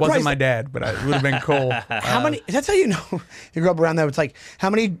 You'd be surprised. Wasn't my dad, but it would have been cool. How many? That's how you know you grew up around there. It's like how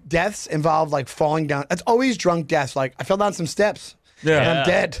many deaths involve like falling down. It's always drunk deaths. Like I fell down some steps. Yeah. And I'm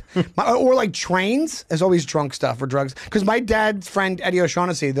dead. Or like trains. There's always drunk stuff or drugs. Because my dad's friend Eddie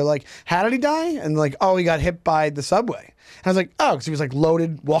O'Shaughnessy, they're like, how did he die? And they're like, oh, he got hit by the subway. And I was like, oh, because he was like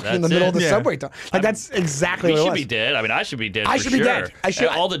loaded, walking in the That's middle it. of the Yeah. subway. Like that's exactly We what it should was. be dead. I mean, I should be dead. I for should be sure. dead. I should-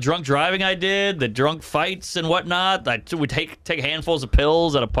 And all the drunk driving I did, the drunk fights and whatnot. I would take handfuls of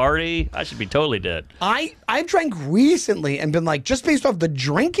pills at a party. I should be totally dead. I drank recently and been like, just based off the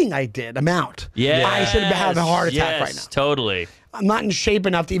drinking I did amount, Yeah, I should have a heart attack right now. Totally. I'm not in shape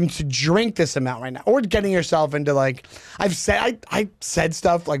enough to even to drink this amount right now, or getting yourself into like I said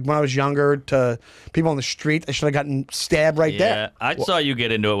stuff like when I was younger to people on the street. I should have gotten stabbed right Yeah, there. I saw you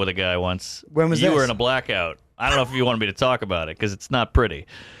get into it with a guy once. When was you this? were in a blackout? I don't know if you wanted me to talk about it because it's not pretty.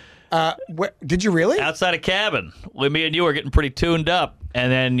 Did you really? Outside a cabin, with me and you were getting pretty tuned up,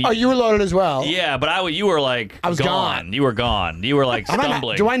 and then Oh, you were loaded as well. yeah, but you were like I was gone. You were gone. You were like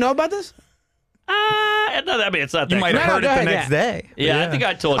stumbling. Do I know about this? No, I mean, it's not that. You might have No, heard go it the ahead, next day. Yeah, I think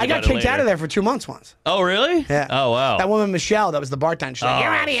I told you. I got about it kicked out later. of there for 2 months once. Oh, really? Yeah. Oh, wow. That woman Michelle, that was the bartender. She's like,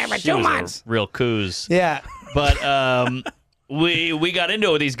 "You're out of here for She 2 was a months." real coos. Yeah. But we got into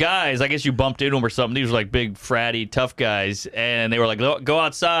it with these guys. I guess you bumped into them or something. These were like big, fratty, tough guys, and they were like, "Go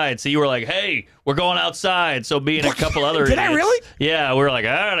outside." So you were like, "Hey, we're going outside." So me and a couple other Did I idiots- really? Yeah, we were like,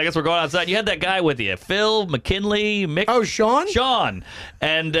 "All right, I guess we're going outside." You had that guy with you, Phil McKinley, Mick. Oh, Sean? Sean,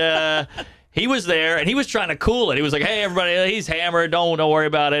 and. He was there, and he was trying to cool it. He was like, "Hey, everybody, he's hammered. Don't worry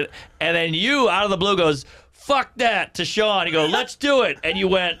about it." And then you, out of the blue, goes, "Fuck that!" to Sean. You go, "Let's do it." And you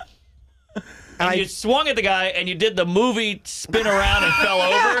went, and you swung at the guy, and you did the movie spin around and fell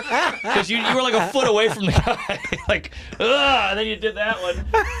over because you were like a foot away from the guy, like, ugh. And then you did that one,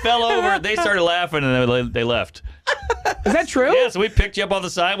 fell over. They started laughing, and then they left. Is that true? Yeah, so we picked you up off the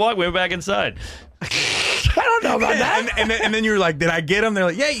sidewalk. We went back inside. I don't know about that. And then you were like, "Did I get him?" They're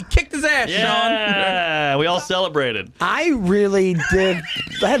like, "Yeah, you kicked his ass, Sean." Yeah, we all celebrated. I really did.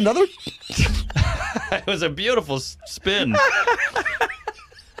 I had another. It was a beautiful spin.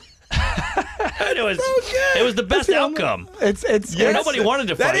 It was the best outcome. It's Yeah, nobody wanted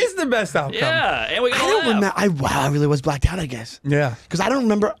to fight. That is the best outcome. Yeah, and we got I don't remember. I really was blacked out. I guess. Yeah. Because I don't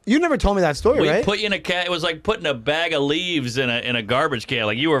remember. You never told me that story, We right? put you in a cat. It was like putting a bag of leaves in a garbage can.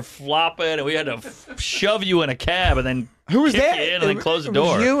 Like you were flopping, and we had to shove you in a cab, and then Who was kick there? you in and then close the It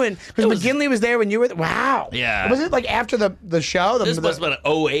door. was you and because It was- McGinley was there when you were. Wow. Yeah. Was it like after the show? This must have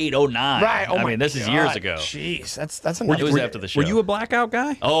been 08, 09. Right. Oh I my mean, this is God. years ago. Jeez, that's It enough. was after the show. Were you a blackout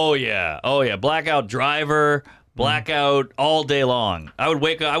guy? Oh yeah. Blackout driver, blackout all day long. I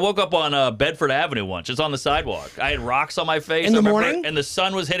woke up on Bedford Avenue once, just on the sidewalk. I had rocks on my face. In the I remember, morning? and the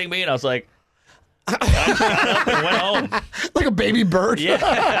sun was hitting me, and I was like, I got up and went home. like a baby bird.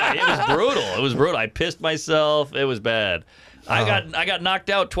 Yeah, it was brutal. It was brutal. I pissed myself. It was bad. I got knocked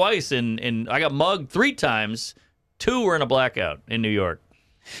out twice, and I got mugged 3 times. 2 were in a blackout in New York.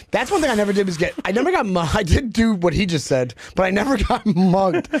 That's one thing I never did was I never got mugged. I did do what he just said, but I never got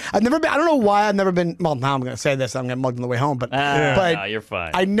mugged. I've never been, I don't know why I've never been, well, now I'm going to say this, I'm going to get mugged on the way home, but No, you're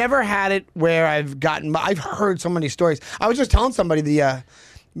fine. I never had it where I've heard so many stories. I was just telling somebody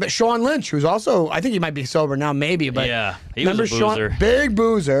but Sean Lynch, who's also, I think he might be sober now, maybe, but Yeah, he was remember a boozer. Sean, big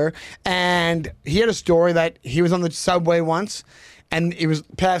boozer, and he had a story that he was on the subway once, and he was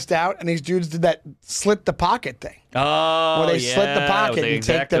passed out, and these dudes did that slit the pocket thing. Oh, Where they slit the pocket with the and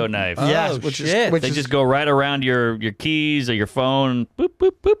take X-Acto the knife. Yes, Oh, which shit. is which They is just go right around your keys or your phone. Boop,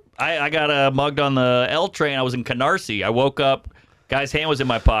 boop, boop. I got mugged on the L train. I was in Canarsie. I woke up. Guy's hand was in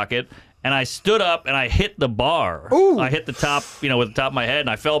my pocket. And I stood up and I hit the bar. Ooh. I hit the top, with the top of my head, and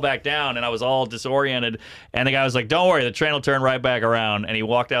I fell back down, and I was all disoriented. And the guy was like, "Don't worry, the train will turn right back around." And he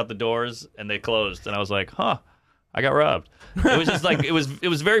walked out the doors, and they closed. And I was like, "Huh, I got robbed." It was just like it was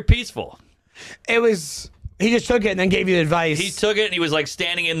very peaceful. It was He just took it and then gave you the advice. He took it and he was like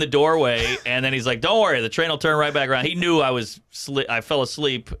standing in the doorway, and then he's like, "Don't worry, the train will turn right back around." He knew I fell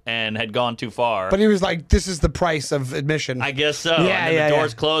asleep and had gone too far. But he was like, "This is the price of admission." I guess so. Yeah, and then yeah, the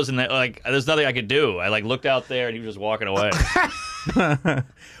doors closed, and there's nothing I could do. I like looked out there, and he was just walking away.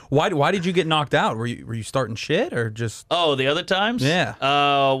 Why did you get knocked out? Were you starting shit or just? Oh, the other times? Yeah.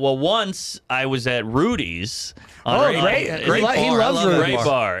 Well, once I was at Rudy's. Great. He loves Rudy's. Great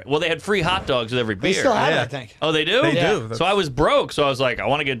bar. Well, they had free hot dogs with every beer. They still have it, Yeah. I think. Oh, they do? They do. So I was broke. So I was like, I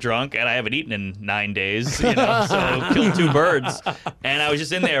want to get drunk, and I haven't eaten in 9 days. You know, so kill 2 birds. And I was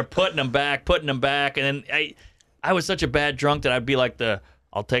just in there putting them back, and then I was such a bad drunk that I'd be like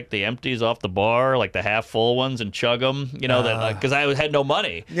I'll take the empties off the bar, like the half full ones, and chug them. You know, because I had no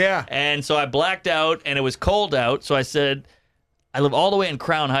money. Yeah. And so I blacked out, and it was cold out. So I said, I live all the way in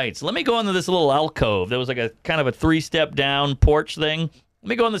Crown Heights. Let me go into this little alcove. There was like a kind of a 3-step down porch thing. Let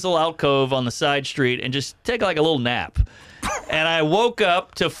me go in this little alcove on the side street and just take like a little nap. And I woke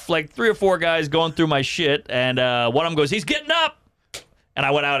up to like 3 or 4 guys going through my shit, and one of them goes, "He's getting up!" And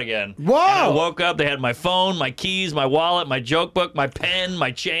I went out again. Whoa! And I woke up. They had my phone, my keys, my wallet, my joke book, my pen,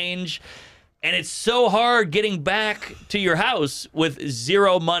 my change. And it's so hard getting back to your house with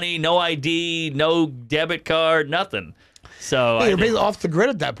 0 money, no ID, no debit card, nothing. So Hey, you're basically off the grid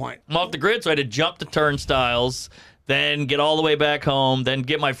at that point. I'm off the grid, so I had to jump the turnstiles, then get all the way back home, then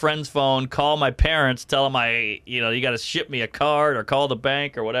get my friend's phone, call my parents, tell them you got to ship me a card or call the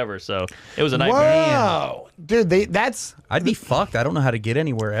bank or whatever. So it was a nightmare. Wow, dude, that's I'd be fucked. I don't know how to get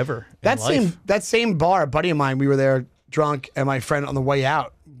anywhere ever. in life. that same bar. A buddy of mine, we were there drunk, and my friend on the way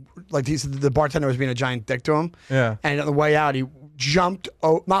out, like the bartender was being a giant dick to him. Yeah. And on the way out, he jumped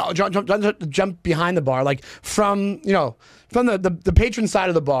behind the bar, like from the patron side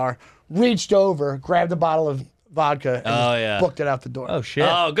of the bar, reached over, grabbed a bottle of vodka, and just booked it out the door. Oh shit.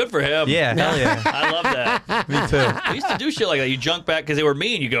 Oh, good for him. Yeah. Hell yeah. I love that. Me too. I used to do shit like that. You junk back because they were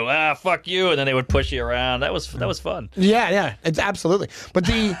mean. You go, fuck you, and then they would push you around. That was fun. Yeah, it's absolutely. But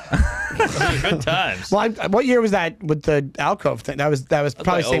Good times. well, what year was that with the alcove thing? That was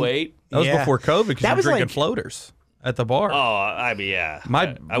probably Like 08. That was Yeah. before COVID because That you were was drinking like- floaters at the bar. Oh, I mean, yeah.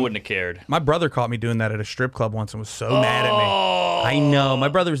 I wouldn't have cared. My brother caught me doing that at a strip club once and was so mad at me. I know. My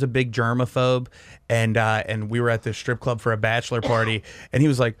brother was a big germaphobe, and we were at this strip club for a bachelor party, and he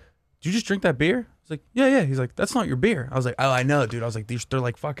was like, "Did you just drink that beer?" I was like, "Yeah." He's like, "That's not your beer." I was like, "Oh, I know, dude." I was like, "They're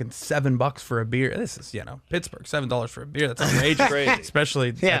like fucking $7 for a beer. This is Pittsburgh, $7 for a beer. That's outrageous, Crazy.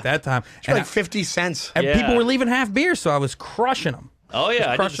 especially Yeah. at that time." it's like 50 cents. And Yeah. people were leaving half beers, so I was crushing them. Oh yeah, I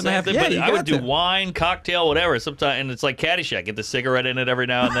did the crushing the same half- thing. yeah, But you I would got do to. wine, cocktail, whatever. Sometimes, and it's like Caddyshack. Get the cigarette in it every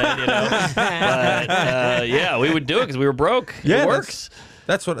now and then, you know. But yeah, we would do it because we were broke. Yeah, it works.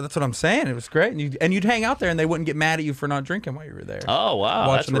 That's what I'm saying. It was great, and you'd hang out there, and they wouldn't get mad at you for not drinking while you were there. Oh wow,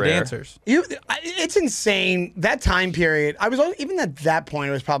 watching that's the rare. dancers. It's insane. That time period, even at that point,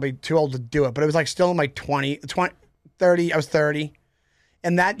 I was probably too old to do it, but it was like still in my 20, 30. I was 30.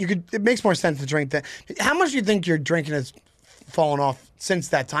 And it makes more sense to drink that. How much do you think your drinking has fallen off since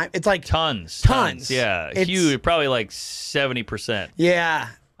that time? It's like Tons. Yeah, It's- huge. Probably like 70%. Yeah.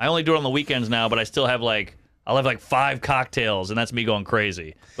 I only do it on the weekends now, but I still have I'll have like 5 cocktails, and that's me going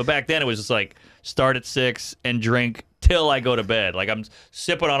crazy. But back then, it was just like start at 6 and drink till I go to bed. Like I'm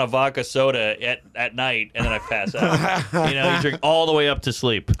sipping on a vodka soda at night, and then I pass out. You drink all the way up to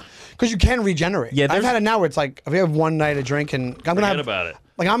sleep. Because you can regenerate. Yeah, I've there's- had it now where it's like, if you have one night of drinking, I'm going to Forget have. about it.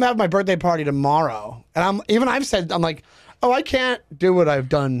 Like, I'm having my birthday party tomorrow. And I've said, I'm like, oh, I can't do what I've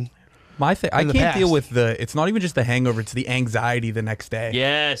done. My thing, I the can't deal past. with it's not even just the hangover, it's the anxiety the next day.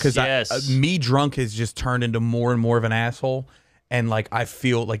 Yes, Because yes. me drunk has just turned into more and more of an asshole. And like, I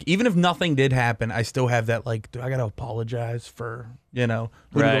feel like even if nothing did happen, I still have that like, do I got to apologize for, who do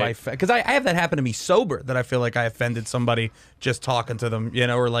Right. I, because I have that happen to me sober, that I feel like I offended somebody just talking to them,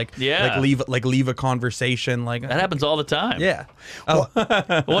 or like, Yeah. leave a conversation. Like That happens all the time. Yeah. Oh,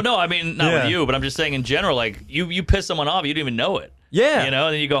 Well, no, I mean not Yeah. with you, but I'm just saying in general. Like you piss someone off, you didn't even know it. Yeah. And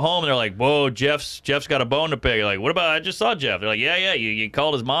then you go home and they're like, "Whoa, Jeff's got a bone to pick." You're like, "What about? I just saw Jeff." They're like, "Yeah, you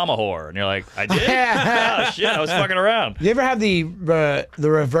called his mom a whore," and you're like, "I did." Oh shit, I was fucking around. You ever have the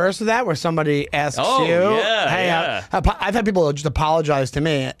reverse of that where somebody asks Oh, you, yeah, hey, yeah. I've had people just apologize to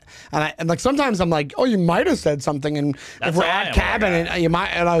me. And like sometimes I'm like, oh, you might have said something. And That's if we're how I at am, cabin like and you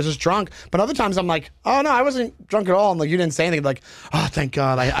might, and I was just drunk. But other times I'm like, oh, no, I wasn't drunk at all. And like, you didn't say anything. Like, oh, thank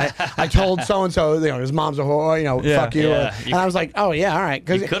God. I told so-and-so, his mom's a whore, fuck you. Yeah. And I was like, oh, yeah, all right.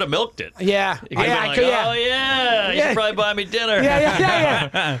 You could have milked it. Yeah. You could have been like, "Oh yeah, you Yeah. should probably buy me dinner."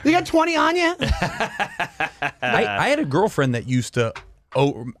 Yeah. You got 20 on you? I had a girlfriend that used to,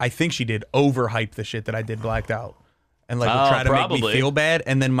 I think she did overhype the shit that I did blacked out. and like would try to make probably. me feel bad.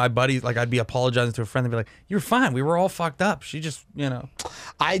 And then my buddies, like I'd be apologizing to a friend, they'd be like, "You're fine. We were all fucked up. She just, you know."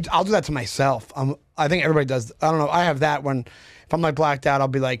 I'll do that to myself. I think everybody does. I don't know. I have that when if I'm like blacked out, I'll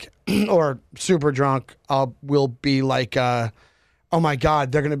be like, or super drunk, will be like, oh my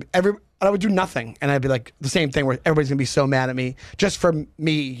God, they're gonna be I would do nothing, and I'd be like the same thing where everybody's gonna be so mad at me just for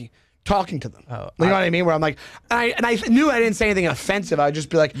me talking to them. You know what I mean? Where I'm like, I knew I didn't say anything offensive. I'd just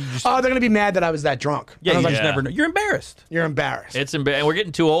be like, oh, they're gonna be mad that I was that drunk. Yeah, And I you was just like, never know. You're embarrassed. you're embarrassed. It's and we're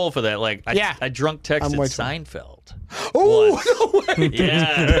getting too old for that. Like, I drunk texted way too- Seinfeld. Oh once. no way!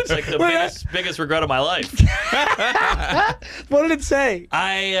 Yeah, it's like the biggest regret of my life. What did it say?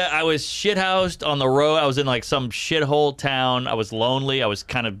 I was shithoused on the road. I was in like some shithole town. I was lonely. I was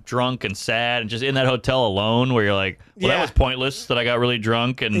kind of drunk and sad, and just in that hotel alone. Where you're like, well, that Yeah. was pointless. That I got really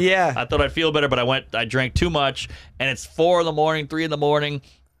drunk, and Yeah. I thought I'd feel better, but I drank too much, and it's 4 a.m, 3 a.m,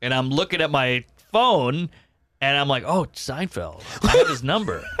 and I'm looking at my phone, and I'm like, oh, Seinfeld. I have his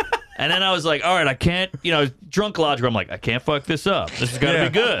number. And then I was like, all right, I can't, drunk logic. I'm like, I can't fuck this up. This has got to be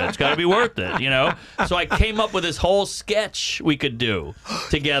good. It's got to be worth it, So I came up with this whole sketch we could do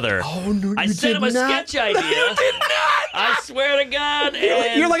together. Oh, no, I you sent him did a not. sketch idea. You did not. I swear to God.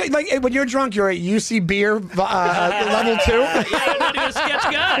 And You're like when you're drunk, you're at UC beer level 2. yeah, I'm not even a sketch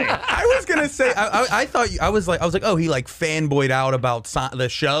guy. I was gonna say, I thought I was like, oh, he like fanboyed out about the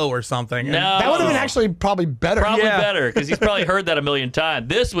show or something. No. That would have been actually probably better. Probably Yeah. better because he's probably heard that a million times.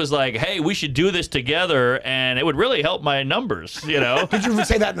 This was like, hey, we should do this together, and it would really help my numbers, Did you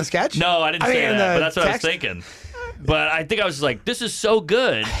say that in the sketch? No, I didn't I say mean, in that, the but that's what text? I was thinking. But I think I was just like, this is so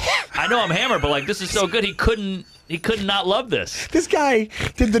good. I know I'm hammered, but like, this is so good. He couldn't not love this. This guy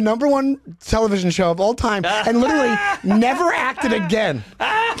did the #1 television show of all time and literally never acted again.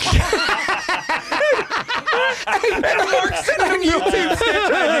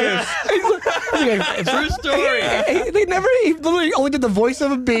 True story. He literally only did the voice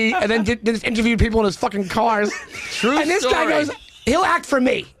of a bee and then just interviewed people in his fucking cars. True And this guy story. goes, he'll act for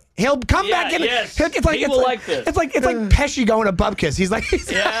me. He'll come Yeah, back in. yes. It's like People like this. It's like Pesci going to Bubkiss. He's like,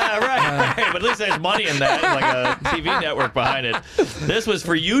 Yeah, right. But at least there's money in that, like a TV network behind it. This was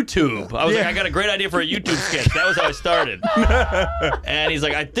for YouTube. I was like, I got a great idea for a YouTube sketch. That was how I started. And he's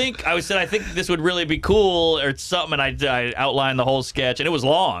like, I think this would really be cool or something. And I outlined the whole sketch, and it was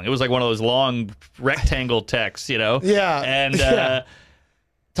long. It was like one of those long rectangle texts, Yeah. And Yeah.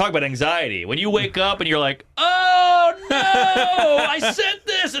 talk about anxiety. When you wake up and you're like, oh no, I sent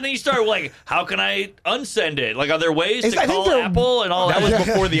this, and then you start like, how can I unsend it? Like, are there ways I to think call there- Apple and all That that? was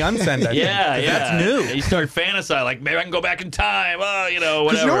before the unsend. I think. Yeah, yeah. That's new. You start fantasizing, like, maybe I can go back in time. Because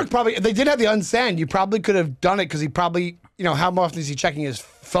Whatever. probably if they did have the unsend, you probably could have done it because he probably, how often is he checking his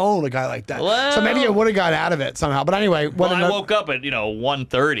phone? A guy like that, Well- so maybe it would have got out of it somehow. But anyway, Well, I woke up at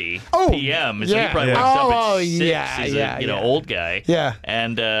 1:30 Oh, p.m. So yeah. he probably Yeah. wakes up at Oh, 6. yeah, He's yeah, a yeah. old guy. Yeah.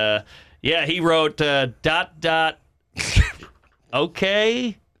 And he wrote ...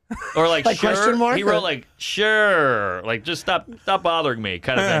 okay. Or like Like sure. question mark, He or- wrote like sure, like just stop bothering me,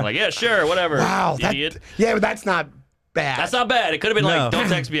 kind of thing. Like, yeah, sure, whatever. wow, idiot. but that's not bad. That's not bad. It could have been No. like, don't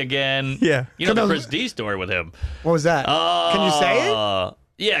text me again. Yeah. You know the So Chris D story with him. What was that? Can you say it?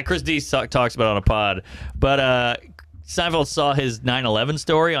 Yeah, Chris D talks about it on a pod. But Seinfeld saw his 9/11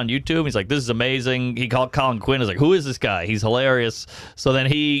 story on YouTube. He's like, this is amazing. He called Colin Quinn. He's like, who is this guy? He's hilarious. So then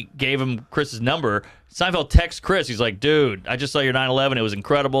he gave him Chris's number. Seinfeld texts Chris. He's like, dude, I just saw your 9/11. It was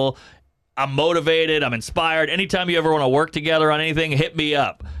incredible. I'm motivated. I'm inspired. Anytime you ever want to work together on anything, hit me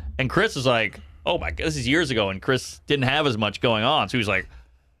up. And Chris is like, oh my God, this is years ago, and Chris didn't have as much going on. So he was like,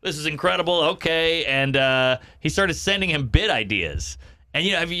 this is incredible. Okay. And he started sending him bit ideas. And,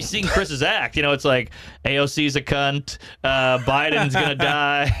 have you seen Chris's act? It's like AOC's a cunt, Biden's going to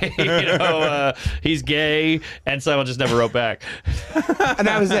die, he's gay, and Simon just never wrote back. And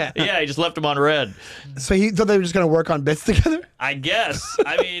that was it. Yeah, he just left him on red. So he thought they were just going to work on bits together. I guess.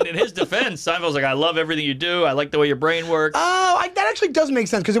 I mean, in his defense, Seinfeld's like, I love everything you do. I like the way your brain works. Oh, that actually does make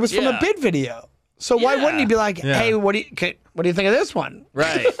sense because it was from Yeah. a bit video. So why Yeah. wouldn't he be like, Yeah. hey, what do you think of this one?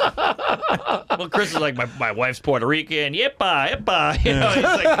 Right. Well, Chris is like, my wife's Puerto Rican. Yippa, yippa. He's like,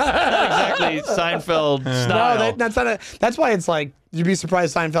 not exactly Seinfeld style. No, that's why it's like you'd be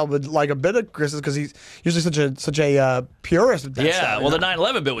surprised Seinfeld would like a bit of Chris's because he's usually such a purist. Of that Yeah, stuff, well, the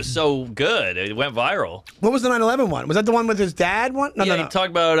 9/11 bit was so good. It went viral. What was the 9/11 one? Was that the one with his dad one? No, Yeah, no, he talked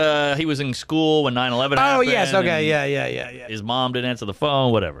about he was in school when 9/11 Oh, happened. yes. Okay. and Yeah. His mom didn't answer the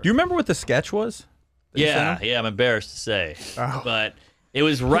phone, whatever. Do you remember what the sketch was? that you sent Yeah, him? yeah, I'm embarrassed to say. Oh. But It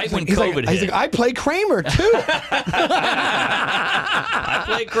was right when He's COVID like, hit. he's like, I play Kramer too. I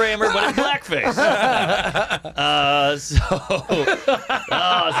played Kramer, but in blackface.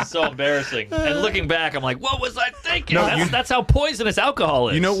 This is so embarrassing. And looking back, I'm like, what was I thinking? That's how poisonous alcohol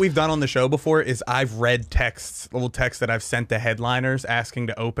is. You know what we've done on the show before is I've read little texts that I've sent to headliners asking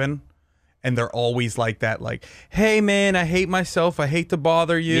to open. And they're always like that, like, hey, man, I hate myself. I hate to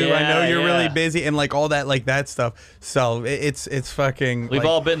bother you. I know you're really busy. And, like, all that, like, that stuff. So it's fucking. We've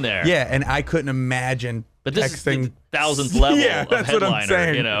all been there. Yeah, and I couldn't imagine But this texting. is the 1000th level Yeah, of that's headliner, what I'm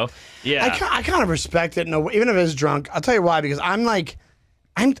saying. you know? Yeah. I kind of respect it, even if it's drunk. I'll tell you why, because I'm like,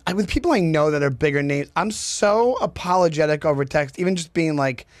 with people I know that are bigger names, I'm so apologetic over text, even just being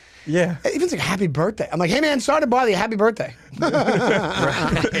like, Yeah. even like happy birthday. I'm like, hey man, sorry to bother you. Happy birthday.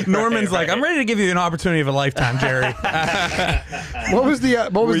 Norman's like, I'm ready to give you an opportunity of a lifetime, Jerry. What was the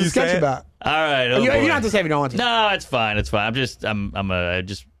you sketch say it? about? All right. You don't have to say if you don't want to. No, it's fine. It's fine. It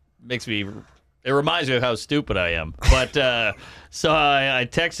just makes me, it reminds me of how stupid I am. But, so I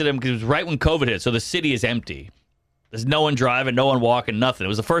texted him because it was right when COVID hit. So the city is empty. There's no one driving, no one walking, nothing. It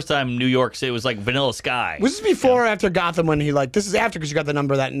was the first time New York City was like vanilla sky. Was this before or after Gotham when he this is after because you got the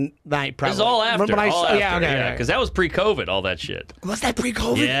number that night probably. This is all after. Yeah, okay. Because that was pre-COVID, all that shit. Was that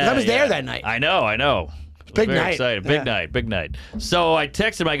pre-COVID? Yeah, I was there yeah. that night. I know. I was Big very night. excited. Yeah. Big night. So I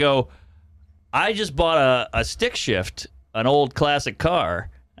texted him. I go, I just bought a stick shift, an old classic car,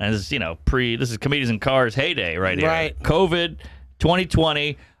 and this is this is Comedians in Cars heyday right here. Right. COVID,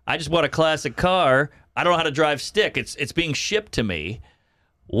 2020. I just bought a classic car. I don't know how to drive stick. It's being shipped to me.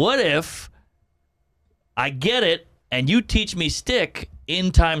 What if I get it and you teach me stick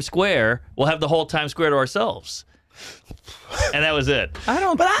in Times Square? We'll have the whole Times Square to ourselves. And that was it.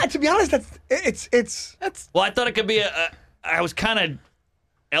 To be honest, that's Well, I thought it could be I was kind of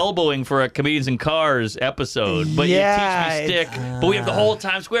elbowing for a Comedians in Cars episode, but Yeah, you teach me stick. But we have the whole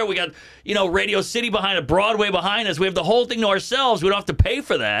Times Square. We got, Radio City behind it, Broadway behind us. We have the whole thing to ourselves. We don't have to pay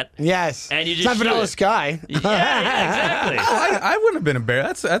for that. yes. And you it's just not shoot Vanilla it. Sky. Yeah, exactly. I wouldn't have been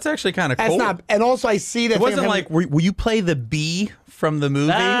embarrassed. That's actually kind of cool. That's not. And also, I see that It thing of wasn't him- like, will you play the bee from the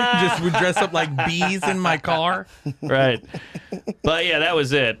movie? Just would dress up like bees in my car. Right. But yeah, that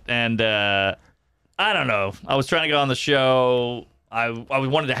was it. And I don't know. I was trying to get on the show. I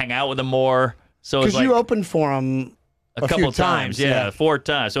wanted to hang out with him more. So it was because like you opened for him a couple few times, yeah, 4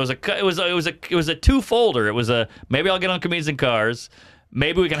 times. So it was a two-folder. It was maybe I'll get on Comedians in Cars.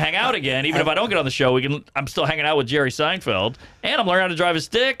 Maybe we can hang out again. Even if I don't get on the show, I'm still hanging out with Jerry Seinfeld, and I'm learning how to drive a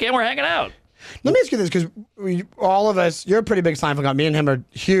stick, and we're hanging out. Let me ask you this, because all of us, you're a pretty big Seinfeld guy. Me and him are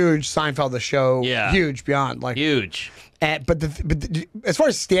huge Seinfeld the show. Yeah. Huge beyond Huge. But as far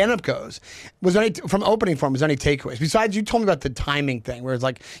as stand-up goes, was there any from opening for him? Was there any takeaways besides you told me about the timing thing, where it's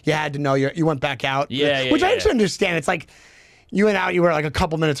like you had to know you went back out? Yeah, which I yeah. actually understand. It's like you went out, you were like a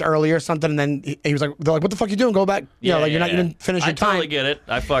couple minutes early or something, and then he was like, "They're like, what the fuck you doing? Go back." You know, you didn't finish your I time. totally get it.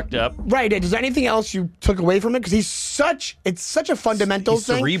 I fucked up. Right. Is there anything else you took away from it? Because it's such a fundamental He's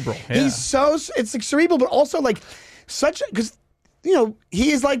thing. cerebral, yeah. He's it's like cerebral, but also like because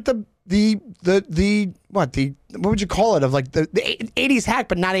he is like what would you call it, of like the 80s hack,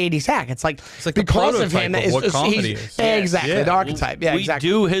 but not 80s hack. It's like the because of prototype him of what comedy is. Exactly, Yeah. the archetype. Yeah, we exactly.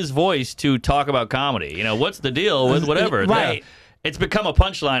 do his voice to talk about comedy. What's the deal with whatever? Right. Yeah. It's become a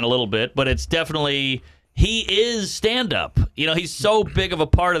punchline a little bit, but it's definitely, he is stand-up. He's so big of a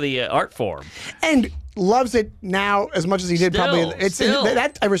part of the art form. And loves it now as much as he did. Still, probably still.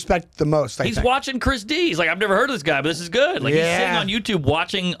 That I respect the most. I He's think. watching Chris D. He's like, I've never heard of this guy, but this is good. Like, he's sitting Yeah. on YouTube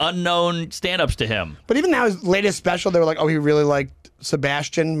watching unknown stand-ups to him. But even now, his latest special, they were like, "Oh, he really liked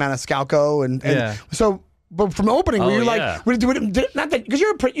Sebastian Maniscalco," and Yeah. so. But from opening, were Oh, you yeah. like, not that because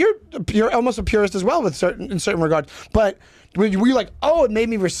you're almost a purist as well in certain regards, but were you like, oh, it made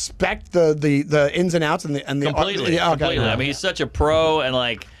me respect the ins and outs and the Completely. yeah, okay. Completely. I mean, he's such a pro, and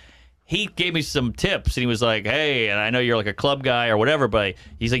like, he gave me some tips, and he was like, hey, and I know you're like a club guy or whatever, but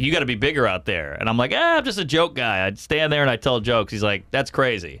he's like, you got to be bigger out there. And I'm like, I'm just a joke guy. I'd stand there and I tell jokes. He's like, that's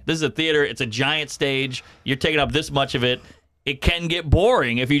crazy. This is a theater. It's a giant stage. You're taking up this much of it. It can get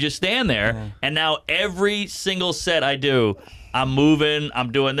boring if you just stand there. And now every single set I do, I'm moving,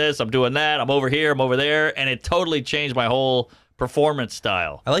 I'm doing this, I'm doing that, I'm over here, I'm over there, and it totally changed my whole performance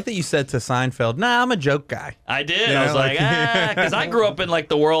style. I like that you said to Seinfeld, nah, I'm a joke guy. I did. Yeah, I was like, like- because I grew up in like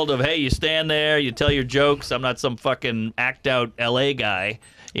the world of, hey, you stand there, you tell your jokes. I'm not some fucking act out LA guy.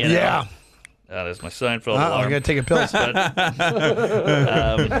 You know? Yeah. There's my Seinfeld I'm alarm. gonna take a pill.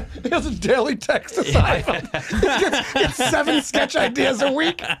 He has a daily text to Seinfeld. It's 7 sketch ideas a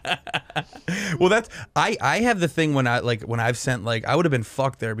week. Well, that's I have the thing when I've sent I would have been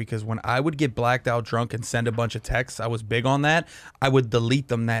fucked there because when I would get blacked out drunk and send a bunch of texts, I was big on that. I would delete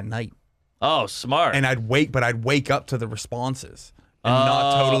them that night, Oh, smart. and I'd wake up to the responses and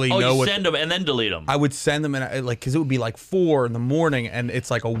not totally know you what. send them and then delete them. I would send them and because it would be 4 in the morning and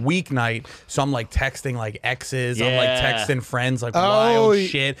it's like a weeknight, so I'm texting exes, I'm Yeah. texting friends Oh, wild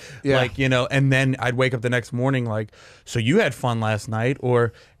shit, yeah. and then I'd wake up the next morning so you had fun last night,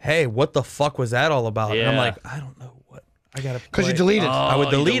 or hey, what the fuck was that all about? And I'm Yeah. like, I don't know what I gotta Because you play. deleted. I would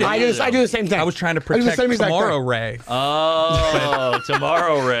you delete it. I do the same thing. I was trying to I do the protect same exact thing. Tomorrow Ray. Oh,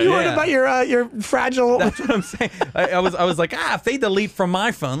 Tomorrow Ray. You worried Yeah. about your fragile. That's what I'm saying. I was like, if they delete from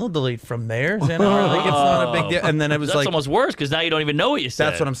my phone, they'll delete from theirs. It's not a big deal. And then it was That's almost worse because now you don't even know what you said.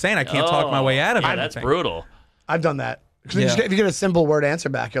 that's what I'm saying. I can't talk my way out of yeah, it. that's brutal. I've done that. 'Cause Yeah. if you get a simple word answer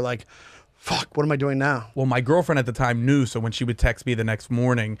back, you're like, fuck, what am I doing now? Well, my girlfriend at the time knew, so when she would text me the next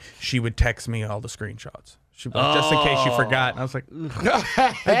morning, she would text me all the screenshots. She'd be like, just in case she forgot. And I was like, ugh,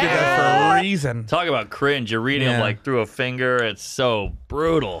 I did that for a reason. Talk about cringe. You're reading Yeah. them through a finger. It's so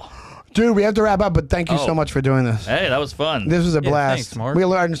brutal. Dude, we have to wrap up, but thank you so much for doing this. Hey, that was fun. This was a blast. thanks, Mark. We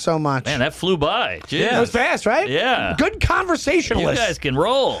learned so much. Man, that flew by. Jeez. That was fast, right? Yeah. Good You conversationalist. guys can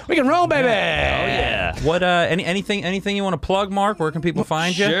roll. We can roll, baby. Oh, yeah. What? Anything you want to plug, Mark? Where can people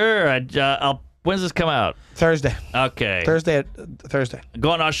find you? Sure. I'll. When's this come out? Thursday. Okay. Thursday.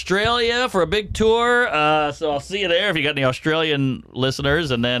 Going to Australia for a big tour. So I'll see you there if you got any Australian listeners.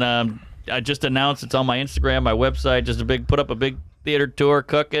 And then I just announced it's on my Instagram, my website. Just put up a big theater tour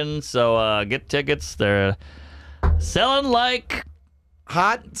cooking. So get tickets. They're selling like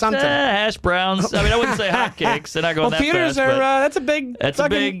Hot something. hash browns. I mean, I wouldn't say hotcakes. They're not going Well, that theaters fast. are. but That's a big. that's a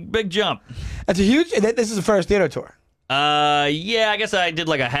fucking- big jump. That's a huge. This is the first theater tour. Yeah, I guess I did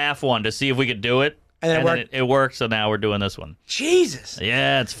like a half one to see if we could do it. And it worked? It worked, so now we're doing this one. Jesus.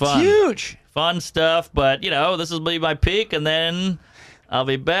 Yeah, it's fun. Huge. Fun stuff, but this will be my peak, and then I'll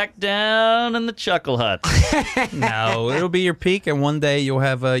be back down in the Chuckle Hut. No, it'll be your peak, and one day you'll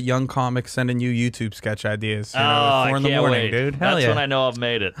have a young comic sending you YouTube sketch ideas. Oh, at 4 I in the can't morning, wait. dude. Hell That's yeah. when I know I've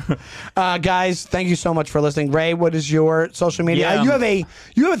made it. Guys, thank you so much for listening. Ray, what is your social media? Yeah, you have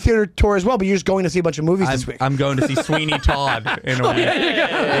a theater tour as well, but you're just going to see a bunch of movies this week. I'm going to see Sweeney Todd in a week.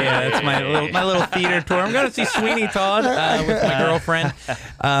 Yeah, that's my little theater tour. I'm going to see Sweeney Todd with my girlfriend.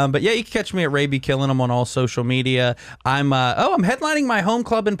 But yeah, you can catch me at Ray B. Killingham on all social media. I'm headlining my home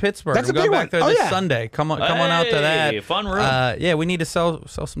club in Pittsburgh. That's a I'm going big back there one. Oh, this yeah. Sunday. Come on out to that. Hey, fun room. Yeah, we need to sell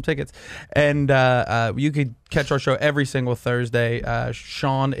some tickets, and you could catch our show every single Thursday.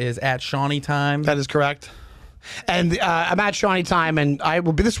 Sean is at Shawnee Time. That is correct. And I'm at Shawnee Time, and I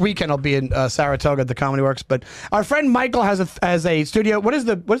will be this weekend. I'll be in Saratoga at the Comedy Works. But our friend Michael has a studio. What's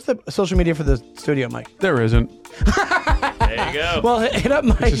the social media for the studio, Mike? There isn't. There you go. Well, hit up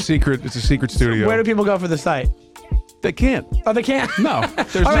Mike. It's a secret studio. Where do people go for the site? They can't. Oh, they can't. No,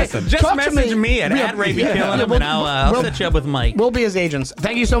 there's All right, nothing. Just Talk to message me at Yeah, Ray B. yeah. Killingham, We'll- and I'll we'll- set you up with Mike. We'll be his agents.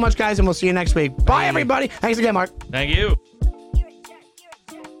 Thank you so much, guys, and we'll see you next week. Bye, everybody. Thanks again, Mark. Thank you.